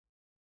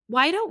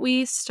why don't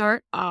we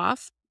start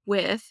off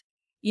with,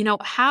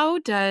 how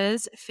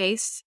does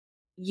face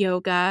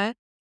yoga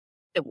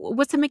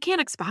what's the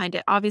mechanics behind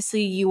it?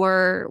 Obviously, you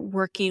are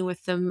working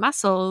with the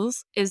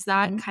muscles. Is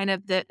that Mhm. kind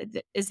of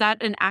is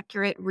that an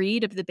accurate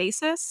read of the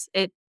basis?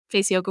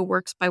 Face yoga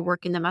works by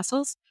working the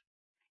muscles?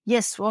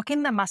 Yes,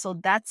 working the muscle,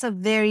 that's a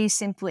very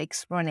simple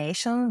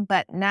explanation.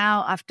 But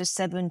now, after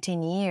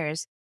 17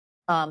 years,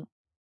 um,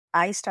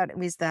 I started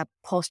with the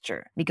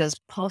posture because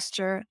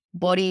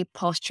body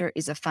posture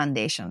is a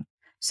foundation.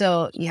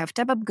 So you have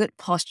to have a good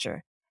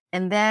posture.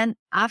 And then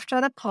after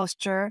the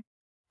posture,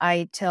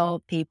 I tell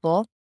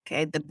people,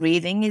 okay, the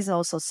breathing is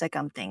also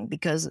second thing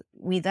because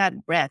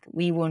without breath,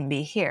 we won't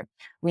be here.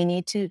 We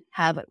need to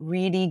have a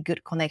really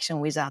good connection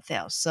with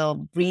ourselves. So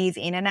breathe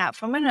in and out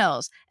from our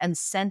nose and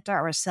center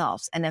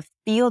ourselves and then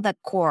feel the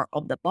core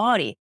of the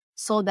body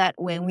so that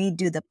when we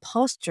do the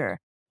posture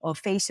or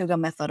face yoga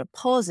method of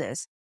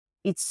poses,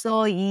 it's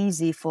so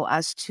easy for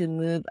us to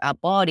move our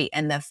body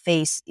and the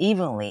face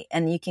evenly,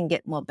 and you can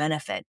get more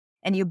benefit.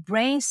 And your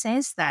brain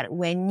sense that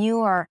when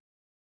you are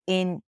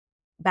in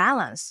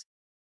balance,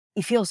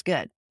 it feels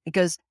good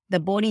because the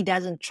body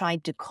doesn't try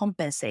to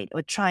compensate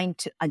or trying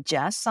to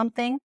adjust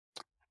something.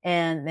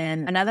 And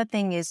then another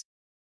thing is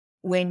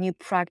when you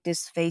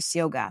practice face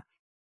yoga,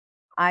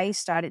 I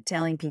started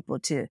telling people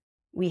too,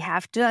 we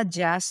have to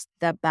adjust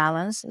the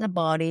balance in the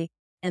body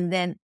and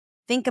then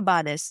think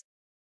about this.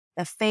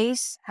 The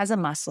face has a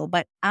muscle,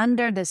 but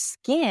under the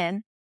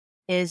skin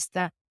is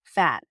the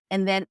fat.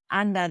 And then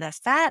under the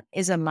fat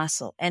is a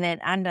muscle. And then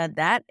under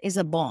that is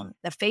a bone.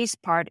 The face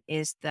part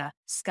is the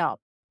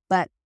scalp.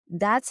 But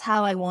that's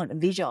how I want to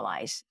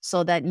visualize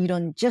so that you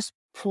don't just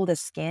pull the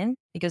skin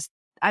because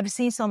I've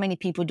seen so many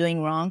people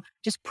doing wrong,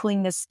 just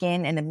pulling the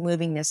skin and then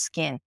moving the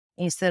skin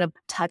instead of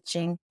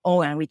touching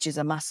ON, which is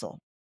a muscle.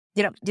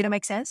 Did it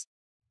make sense?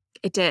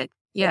 It did.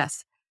 Yeah.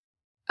 Yes.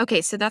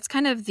 Okay, so that's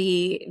kind of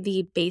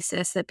the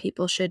basis that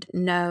people should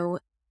know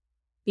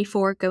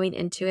before going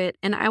into it.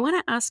 And I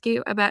want to ask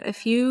you about a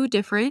few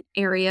different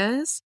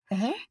areas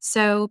Uh-huh.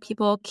 so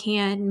people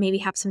can maybe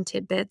have some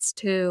tidbits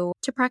to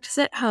practice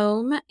at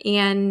home.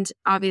 And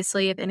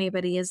obviously, if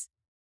anybody is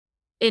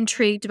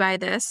intrigued by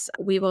this,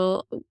 we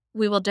will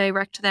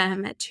direct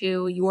them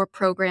to your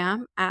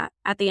program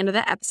at the end of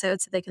the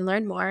episode so they can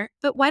learn more.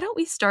 But why don't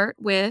we start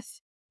with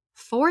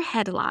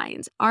forehead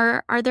lines?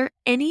 Are there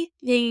any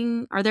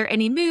moves,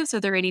 are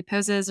there any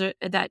poses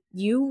that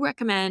you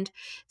recommend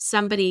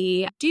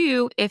somebody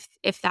do if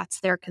that's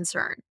their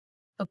concern?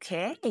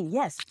 Okay,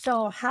 yes.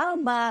 So how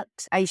about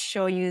I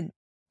show you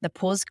the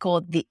pose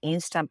called the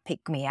instant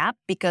pick me up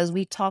because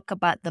we talk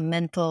about the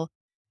mental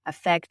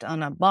effect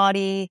on our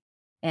body.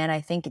 And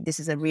I think this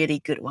is a really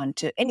good one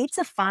too. And it's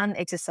a fun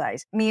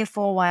exercise. Me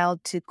for a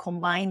while to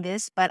combine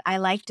this, but I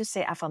like to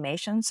say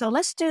affirmation. So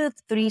let's do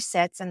 3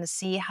 sets and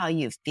see how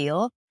you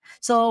feel.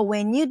 So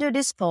when you do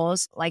this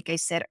pose, like I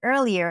said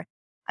earlier,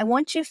 I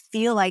want you to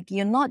feel like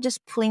you're not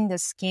just pulling the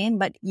skin,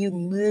 but you're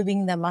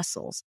moving the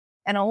muscles.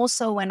 And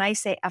also, when I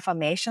say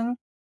affirmation,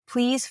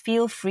 please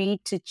feel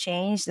free to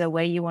change the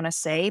way you want to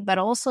say, but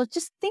also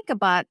just think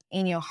about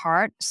in your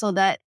heart so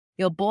that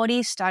your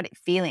body started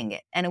feeling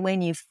it. And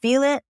when you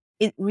feel it,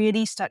 it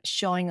really starts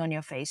showing on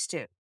your face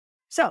too.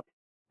 So,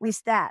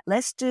 with that,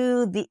 let's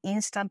do the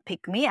instant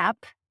pick me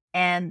up.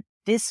 And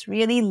this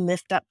really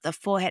lift up the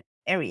forehead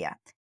area.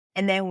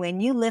 And then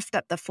when you lift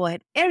up the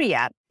forehead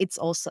area, it's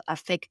also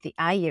affect the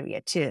eye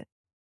area too.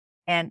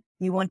 And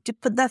you want to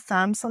put the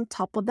thumbs on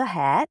top of the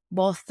head,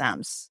 both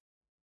thumbs,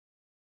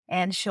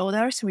 and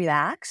shoulders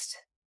relaxed,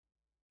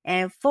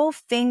 and 4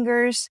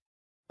 fingers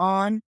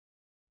on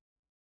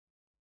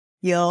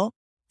your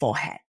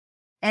forehead.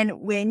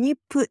 And when you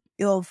put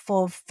your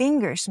 4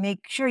 fingers, make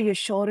sure your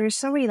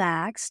shoulders are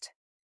relaxed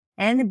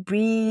and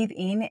breathe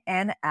in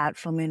and out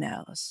from your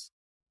nose.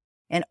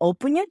 And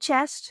open your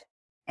chest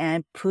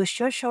and push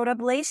your shoulder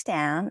blades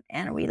down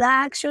and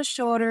relax your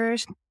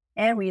shoulders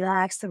and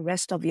relax the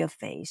rest of your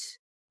face.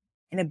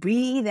 And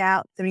breathe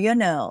out through your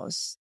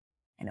nose.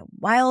 And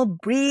while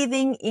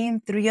breathing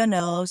in through your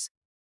nose,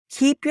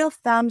 keep your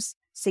thumbs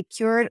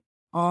secured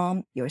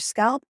on your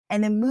scalp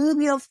and then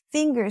move your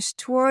fingers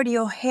toward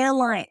your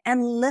hairline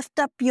and lift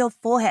up your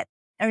forehead.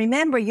 And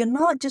remember, you're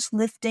not just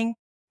lifting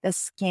the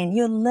skin,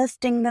 you're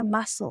lifting the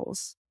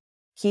muscles.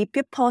 Keep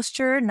your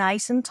posture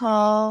nice and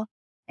tall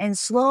and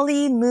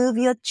slowly move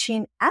your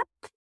chin up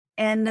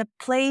and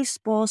place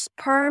both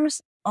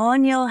palms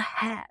on your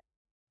head.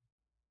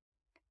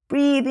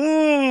 Breathe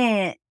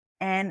in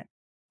and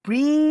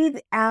breathe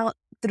out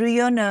through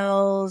your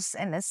nose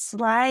and then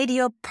slide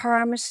your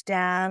palms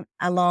down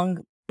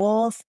along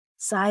both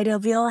sides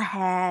of your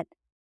head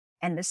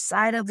and the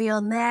side of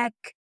your neck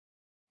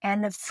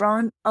and the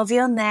front of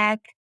your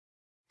neck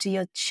to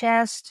your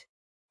chest,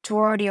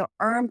 toward your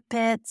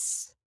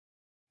armpits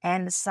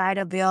and the side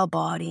of your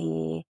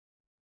body.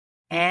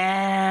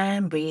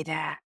 And breathe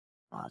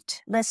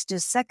out. Let's do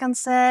second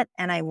set,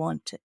 and I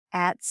want to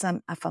add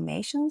some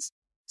affirmations.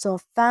 So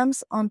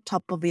thumbs on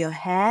top of your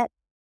head,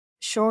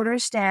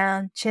 shoulders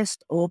down,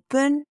 chest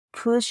open,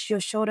 push your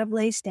shoulder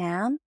blades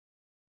down,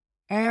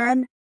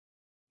 and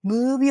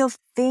move your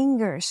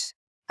fingers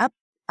up,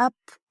 up,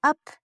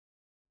 up,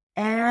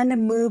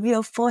 and move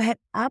your forehead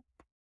up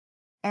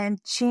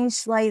and chin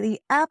slightly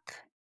up.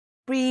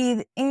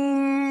 Breathe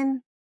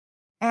in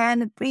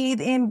and breathe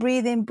in,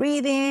 breathe in,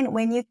 breathe in.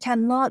 When you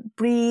cannot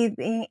breathe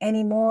in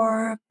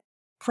anymore,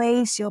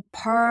 place your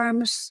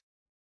palms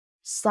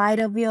side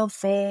of your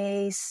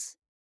face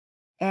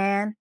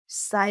and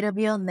side of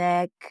your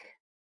neck,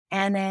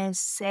 and then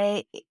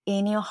say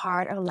in your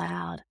heart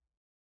aloud,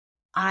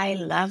 I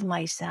love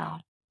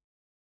myself.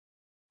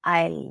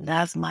 I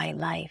love my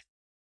life.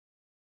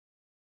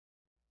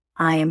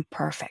 I am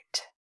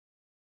perfect.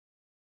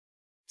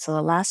 So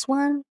the last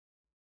one,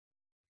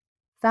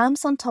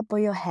 thumbs on top of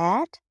your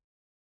head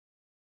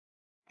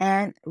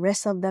and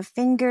rest of the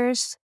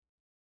fingers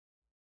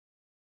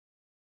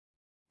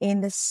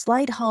in the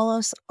slight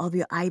hollows of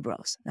your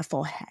eyebrows, the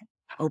forehead.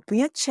 Open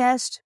your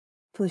chest,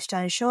 push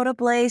down your shoulder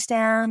blades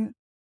down,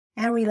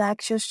 and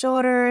relax your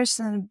shoulders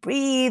and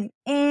breathe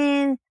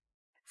in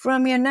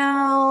from your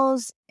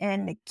nose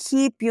and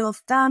keep your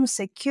thumb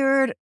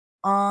secured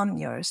on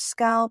your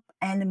scalp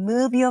and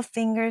move your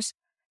fingers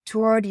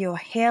toward your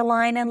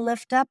hairline and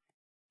lift up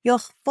your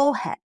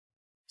forehead.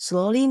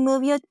 Slowly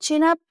move your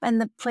chin up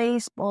and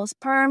place both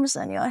palms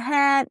on your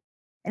head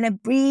and then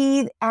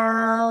breathe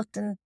out.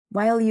 And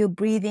while you're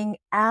breathing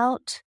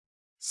out,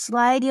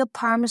 slide your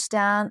palms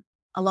down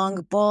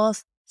along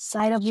both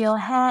side of your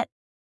head,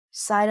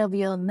 side of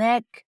your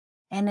neck,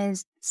 and then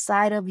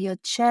side of your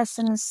chest,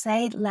 and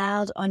say it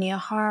loud on your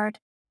heart.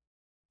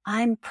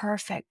 I'm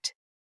perfect.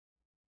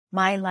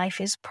 My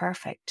life is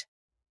perfect.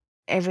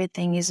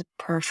 Everything is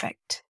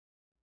perfect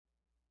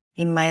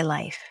in my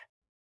life.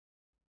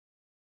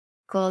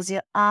 Close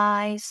your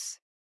eyes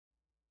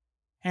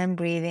and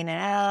breathe in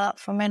and out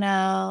from your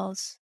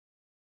nose.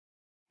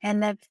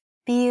 And then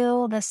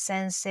feel the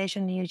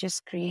sensation you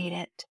just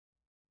created.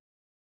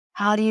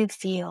 How do you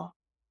feel?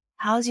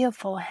 How's your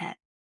forehead?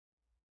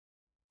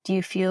 Do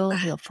you feel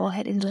your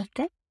forehead is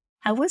lifted?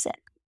 How was it?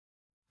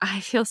 I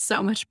feel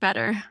so much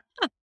better.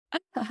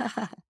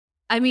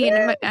 I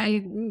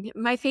mean,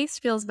 my face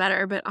feels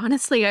better, but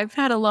honestly, I've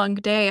had a long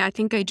day. I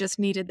think I just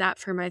needed that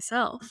for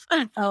myself.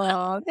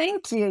 Oh,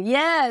 thank you.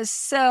 Yes.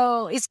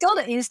 So it's called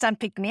an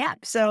instant pick me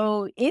up.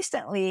 So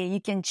instantly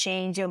you can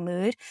change your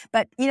mood.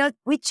 But,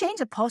 we change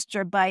the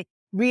posture by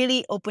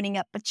really opening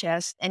up the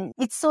chest. And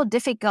it's so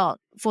difficult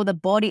for the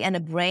body and the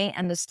brain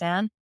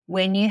understand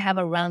when you have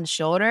a round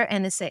shoulder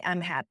and they say, I'm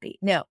happy.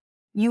 No,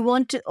 you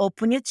want to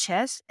open your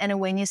chest.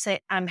 And when you say,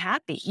 I'm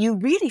happy, you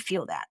really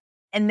feel that.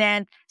 And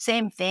then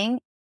same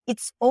thing,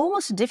 it's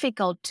almost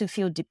difficult to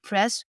feel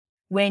depressed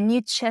when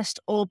you chest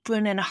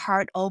open and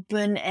heart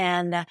open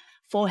and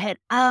forehead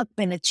up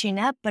and a chin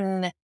up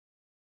and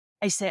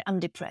I say I'm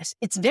depressed.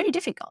 It's very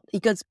difficult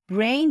because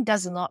brain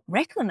does not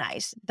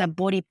recognize the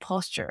body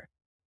posture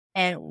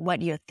and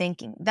what you're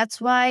thinking.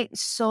 That's why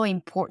it's so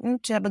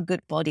important to have a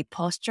good body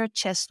posture,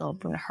 chest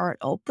open, heart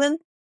open,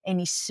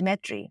 and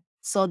symmetry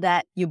so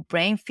that your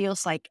brain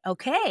feels like,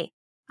 okay,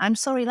 I'm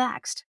so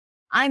relaxed.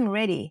 I'm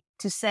ready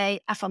to say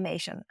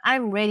affirmation.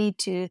 I'm ready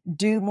to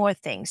do more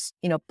things.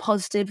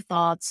 Positive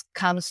thoughts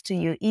comes to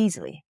you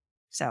easily.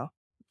 So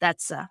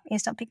that's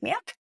instant pick me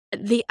up.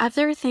 The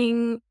other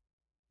thing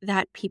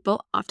that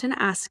people often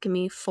ask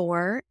me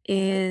for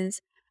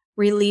is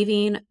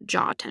relieving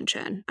jaw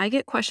tension. I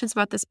get questions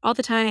about this all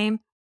the time.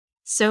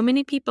 So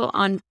many people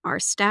on our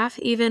staff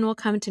even will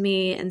come to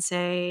me and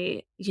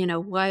say,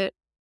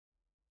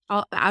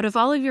 out of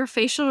all of your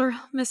facial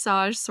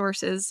massage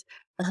sources,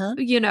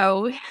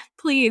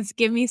 please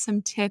give me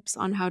some tips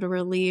on how to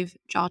relieve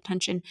jaw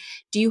tension.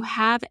 Do you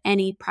have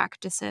any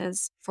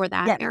practices for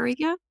that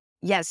area?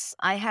 Yes,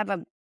 I have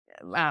a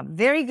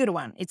very good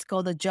one. It's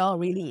called the jaw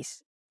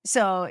release.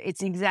 So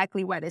it's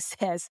exactly what it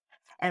says,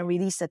 and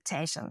release the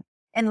tension.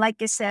 And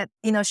like I said,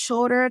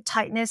 shoulder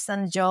tightness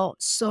and jaw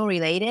so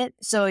related.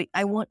 So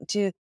I want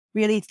to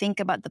really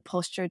think about the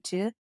posture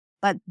too.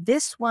 But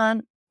this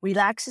one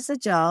relaxes the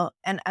jaw.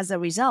 And as a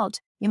result,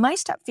 you might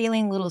start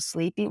feeling a little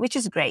sleepy, which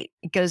is great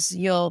because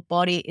your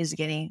body is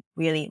getting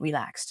really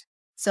relaxed.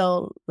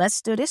 So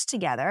let's do this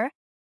together.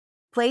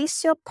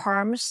 Place your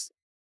palms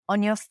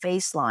on your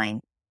face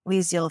line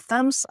with your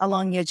thumbs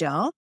along your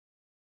jaw.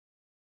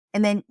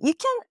 And then you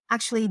can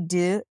actually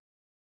do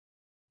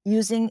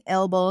using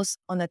elbows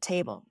on the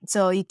table.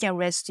 So you can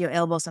rest your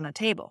elbows on a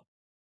table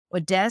or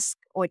desk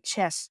or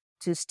chest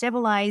to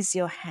stabilize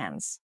your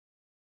hands.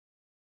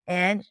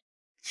 And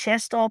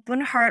chest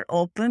open, heart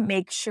open.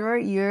 Make sure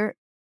your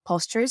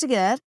posture is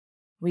good.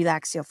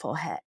 Relax your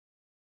forehead.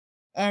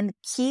 And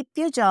keep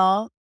your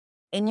jaw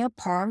in your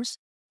palms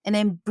And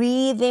then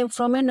breathe in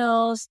from your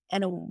nose.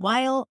 And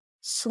while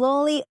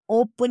slowly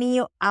opening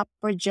your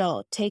upper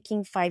jaw,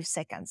 taking 5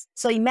 seconds.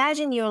 So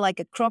imagine you're like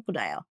a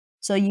crocodile.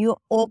 So you're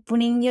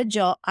opening your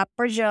jaw,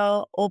 upper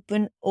jaw,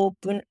 open,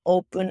 open,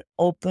 open,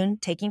 open,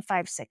 taking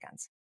 5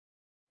 seconds.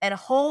 And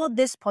hold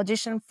this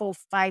position for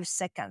 5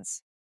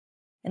 seconds.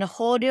 And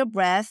hold your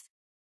breath.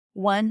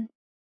 1,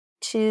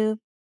 2,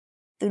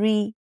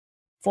 3,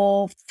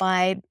 4,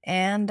 5,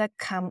 and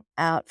come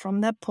out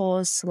from the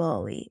pose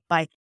slowly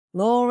by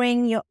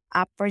lowering your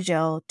upper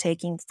jaw,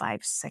 taking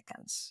 5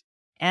 seconds.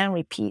 And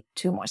repeat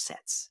 2 more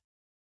sets.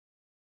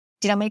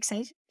 Did that make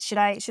sense? Should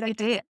I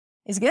do it?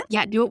 Is it good?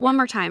 Yeah, do it one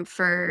more time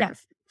for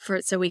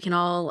so we can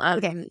all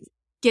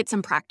get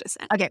some practice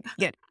in. Okay,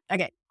 good.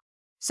 Okay.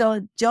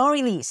 So jaw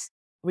release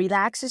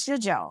relaxes your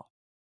jaw.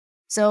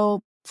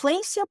 So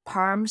place your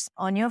palms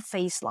on your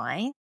face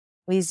line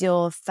with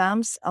your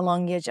thumbs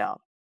along your jaw.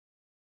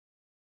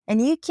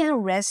 And you can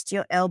rest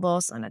your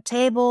elbows on a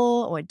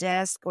table or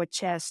desk or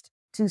chest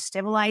to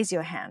stabilize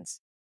your hands.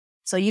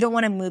 So you don't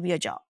want to move your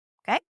jaw,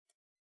 okay?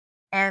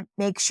 And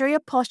make sure your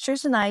posture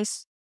is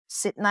nice.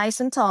 Sit nice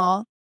and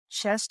tall,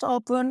 chest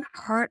open,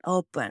 heart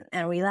open,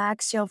 and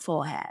relax your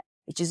forehead,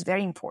 which is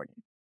very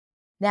important.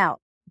 Now,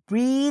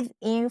 breathe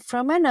in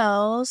from your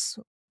nose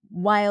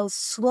while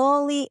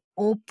slowly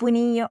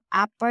opening your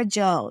upper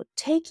jaw,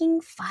 taking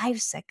 5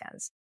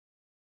 seconds.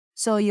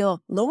 So your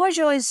lower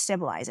jaw is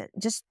stabilized,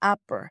 just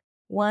upper.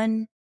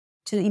 1,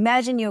 2,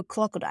 imagine your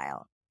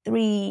crocodile.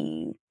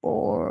 3,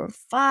 4,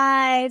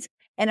 5,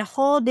 and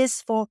hold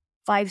this for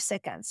 5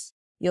 seconds.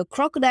 Your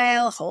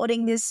crocodile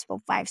holding this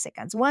for 5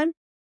 seconds. 1,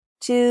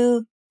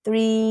 2,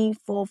 3,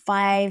 4,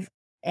 5,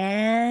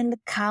 and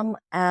come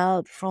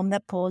out from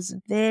the pose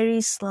very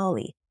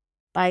slowly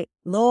by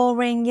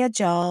lowering your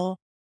jaw,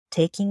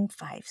 taking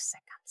 5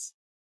 seconds.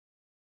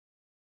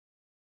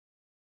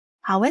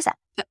 How is that?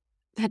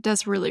 That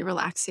does really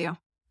relax you.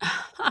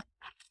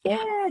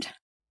 Good.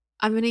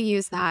 I'm going to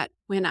use that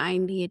when I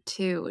need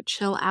to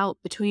chill out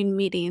between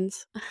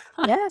meetings.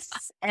 Yes.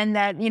 And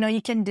that,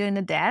 you can do in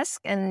the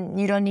desk and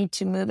you don't need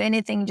to move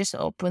anything. Just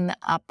open the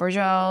upper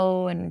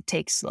jaw and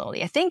take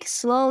slowly. I think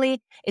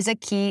slowly is a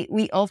key.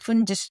 We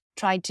often just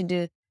try to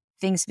do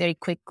things very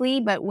quickly,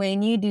 but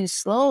when you do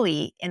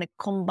slowly and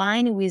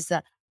combine with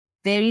the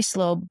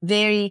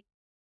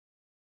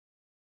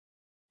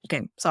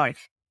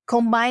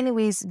combine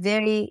with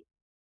very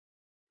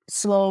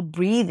slow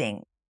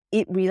breathing,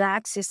 it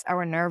relaxes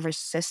our nervous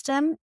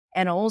system.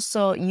 And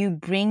also you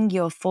bring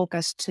your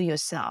focus to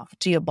yourself,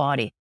 to your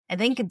body. I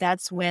think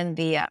that's when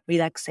the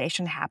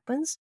relaxation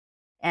happens.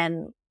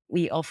 And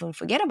we often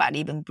forget about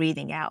even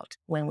breathing out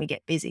when we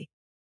get busy.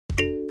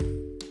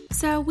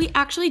 So we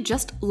actually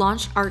just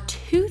launched our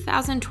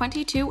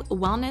 2022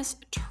 wellness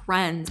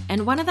trends.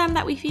 And one of them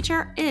we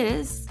feature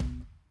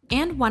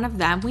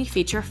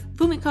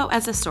Fumiko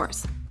as a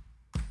source.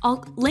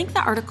 I'll link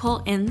the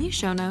article in the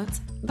show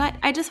notes, but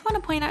I just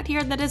want to point out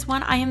here that is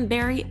one I am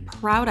very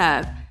proud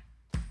of.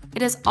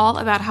 It is all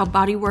about how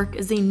bodywork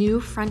is a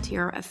new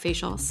frontier of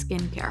facial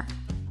skincare.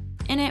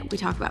 In it, we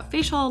talk about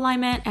facial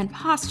alignment and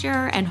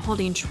posture and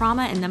holding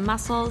trauma in the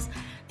muscles.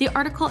 The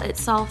article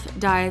itself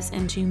dives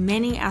into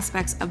many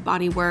aspects of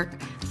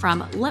bodywork,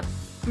 from lip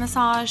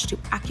massage to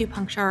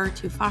acupuncture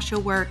to fascia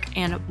work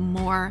and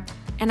more.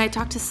 And I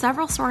talked to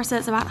several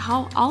sources about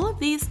how all of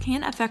these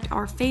can affect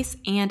our face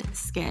and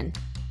skin.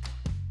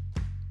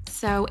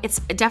 So it's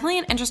definitely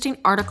an interesting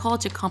article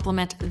to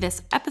complement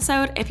this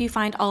episode. If you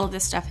find all of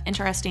this stuff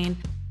interesting,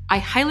 I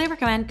highly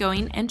recommend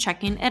going and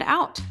checking it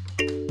out.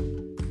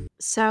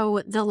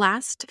 So the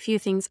last few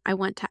things I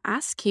want to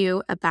ask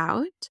you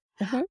about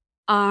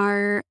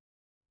are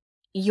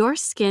your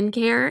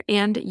skincare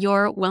and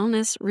your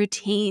wellness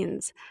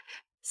routines.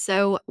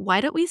 So why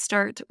don't we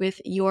start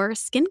with your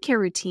skincare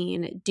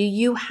routine? Do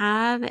you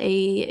have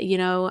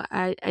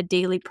a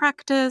daily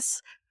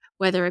practice,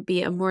 whether it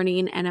be a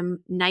morning and a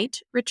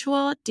night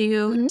ritual?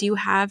 Do you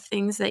have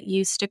things that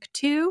you stick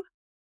to?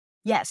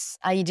 Yes,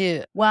 I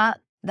do. Well,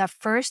 the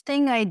first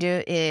thing I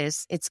do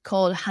is it's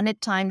called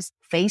 100 times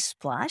face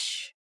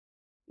splash.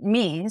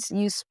 Means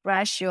you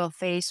splash your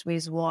face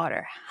with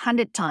water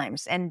 100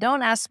 times. And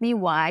don't ask me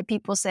why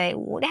people say,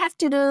 would I have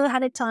to do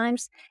 100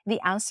 times? The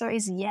answer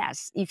is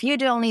yes. If you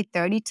do only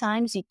 30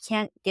 times, you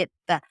can't get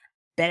the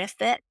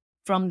benefit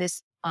from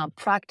this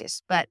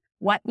practice. But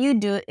what you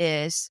do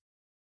is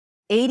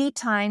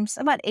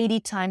about 80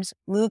 times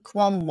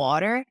lukewarm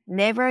water.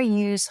 Never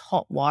use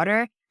hot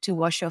water to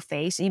wash your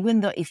face, even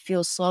though it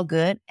feels so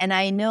good. And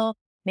I know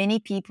many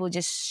people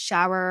just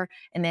shower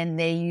and then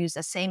they use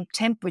the same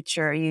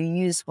temperature you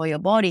use for your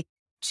body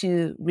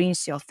to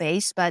rinse your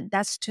face, but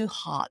that's too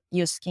hot.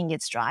 Your skin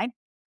gets dry.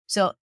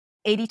 So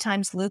 80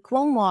 times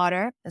lukewarm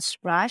water, a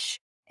splash,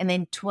 and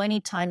then 20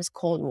 times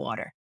cold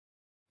water.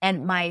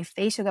 And my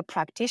face yoga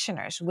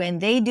practitioners, when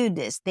they do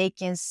this, they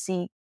can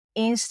see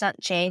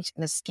instant change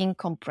in the skin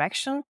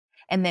complexion,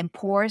 and then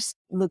pores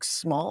look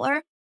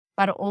smaller,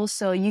 but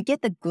also you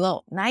get the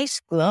glow, nice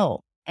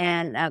glow,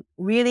 and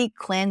really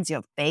cleanse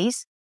your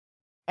face.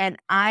 And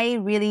I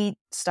really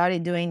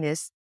started doing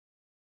this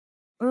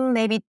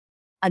maybe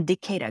a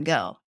decade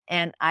ago.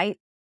 And I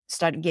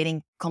started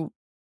getting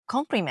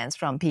compliments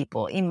from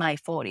people in my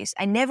 40s.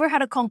 I never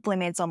had a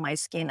compliments on my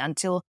skin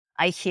until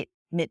I hit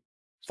mid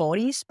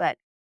 40s, but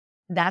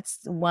that's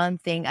one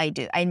thing I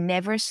do. I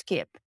never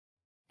skip.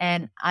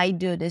 And I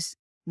do this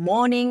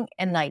morning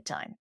and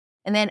nighttime.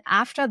 And then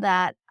after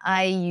that,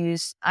 I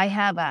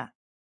have a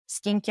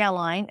skincare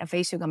line, a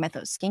Face Yoga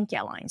Method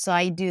skincare line. So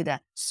I do the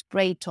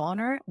spray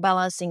toner,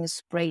 balancing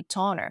spray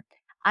toner.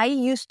 I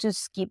used to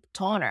skip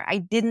toner. I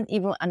didn't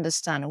even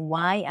understand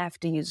why I have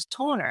to use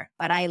toner,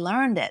 but I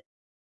learned it.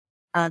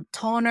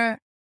 Toner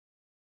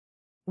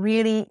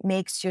really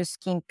makes your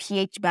skin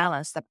pH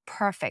balance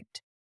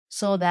perfect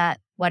so that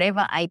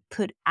whatever I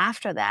put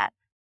after that,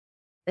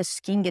 the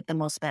skin get the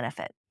most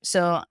benefit.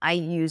 So I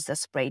use the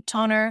spray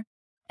toner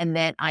and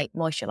then I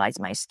moisturize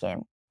my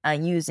skin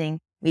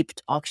using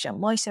Whipped Ocean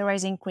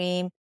moisturizing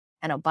cream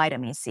and a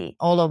vitamin C.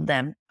 All of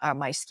them are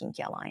my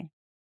skincare line.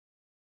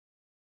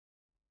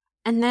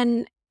 And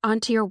then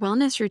onto your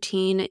wellness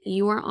routine,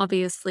 you are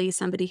obviously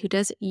somebody who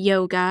does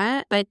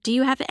yoga, but do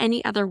you have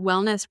any other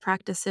wellness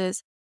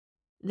practices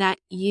that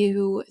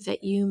you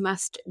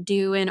must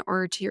do in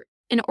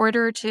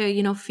order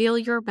to feel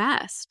your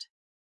best?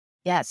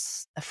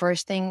 Yes, the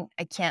first thing,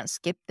 I can't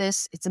skip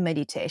this, it's a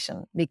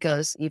meditation,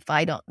 because if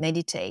I don't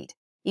meditate,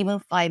 even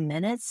 5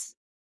 minutes,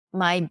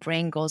 my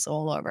brain goes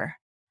all over.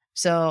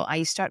 So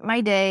I start my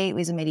day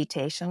with a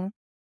meditation,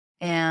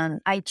 and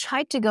I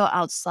try to go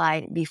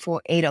outside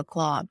before 8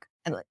 o'clock,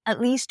 at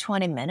least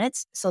 20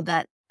 minutes, so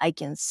that I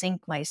can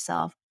sync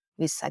myself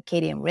with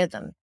circadian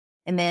rhythm.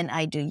 And then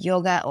I do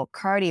yoga or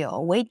cardio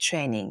or weight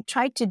training,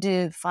 try to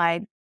do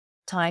 5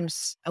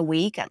 times a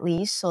week at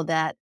least, so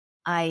that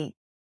I,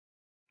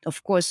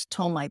 of course,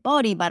 tone my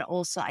body, but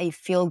also I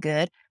feel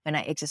good when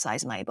I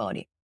exercise my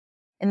body.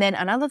 And then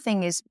another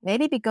thing is,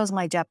 maybe because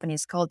my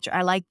Japanese culture,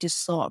 I like to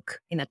soak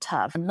in a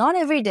tub. Not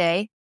every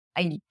day.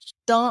 I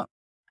don't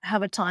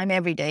have a time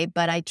every day,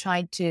 but I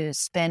try to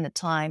spend the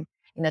time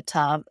in a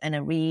tub and I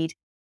read.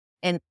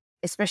 And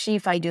especially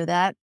if I do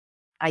that,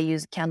 I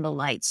use candle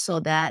lights so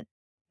that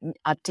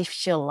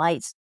artificial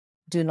lights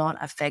do not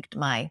affect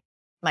my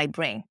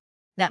brain.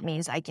 That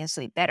means I can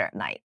sleep better at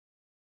night.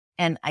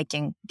 And I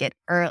can get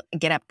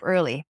up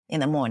early in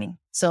the morning.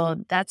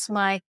 So that's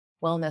my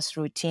wellness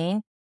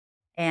routine.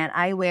 And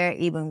I wear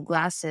even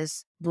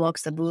glasses,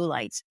 blocks the blue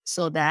lights,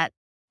 so that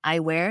I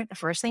wear the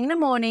first thing in the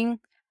morning.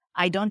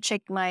 I don't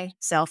check my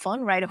cell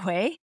phone right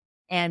away.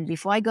 And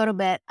before I go to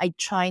bed, I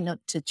try not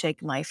to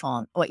check my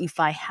phone. Or if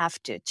I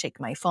have to check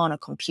my phone or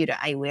computer,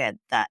 I wear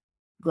that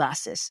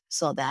glasses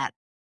so that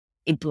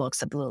it blocks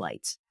the blue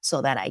lights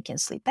so that I can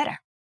sleep better.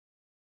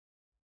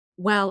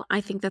 Well, I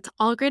think that's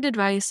all great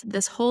advice.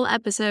 This whole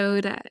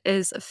episode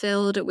is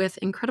filled with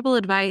incredible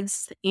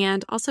advice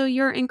and also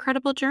your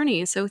incredible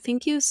journey. So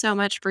thank you so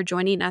much for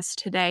joining us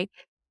today.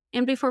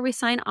 And before we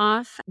sign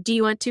off, do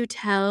you want to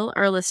tell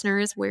our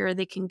listeners where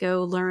they can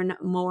go learn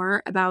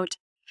more about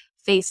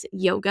Face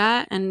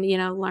Yoga and,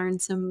 learn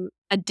some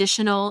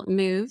additional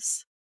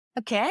moves?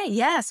 Okay,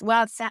 yes.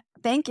 Well,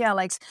 thank you,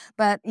 Alex.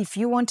 But if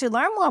you want to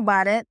learn more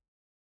about it,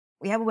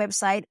 we have a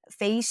website,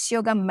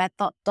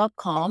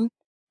 faceyogamethod.com.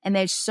 And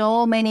there's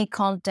so many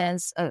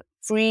contents,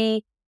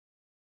 free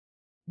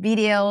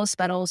videos,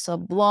 but also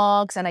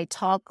blogs. And I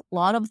talk a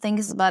lot of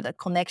things about the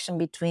connection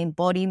between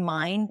body,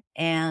 mind,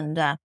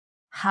 and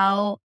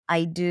how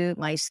I do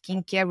my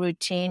skincare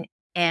routine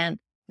and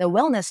the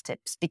wellness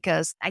tips,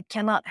 because I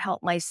cannot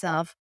help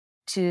myself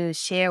to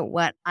share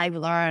what I've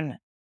learned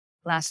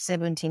last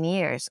 17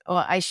 years,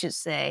 or I should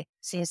say,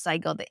 since I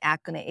got the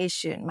acne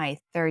issue in my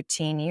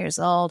 13 years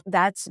old.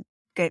 That's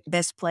the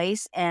best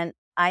place. And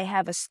I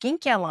have a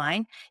skincare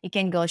line. You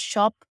can go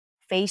shop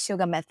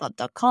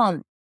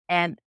faceyogamethod.com,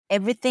 and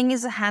everything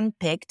is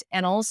handpicked.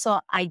 And also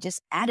I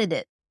just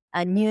added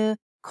a new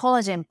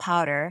collagen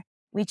powder,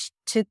 which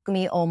took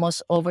me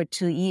almost over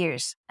 2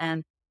 years.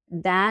 And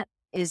that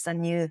is a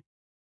new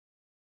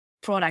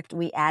product.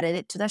 We added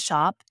it to the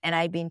shop, and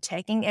I've been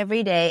taking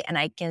every day, and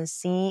I can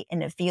see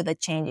and feel the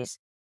changes,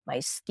 my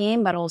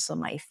skin, but also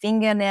my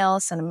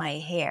fingernails and my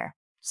hair.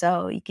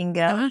 So you can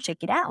go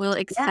check it out. Well,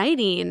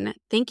 exciting. Yeah.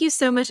 Thank you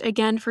so much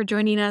again for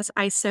joining us.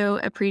 I so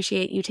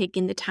appreciate you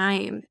taking the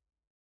time.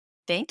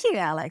 Thank you,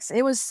 Alex.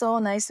 It was so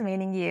nice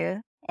meeting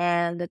you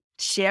and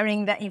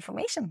sharing that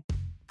information.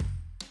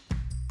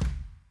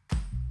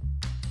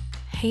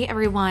 Hey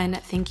everyone,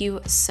 thank you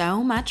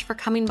so much for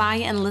coming by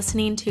and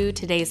listening to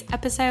today's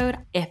episode.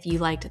 If you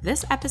liked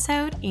this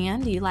episode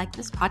and you like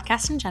this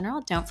podcast in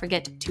general, don't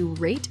forget to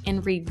rate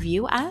and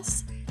review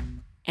us.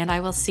 And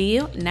I will see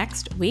you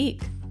next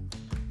week.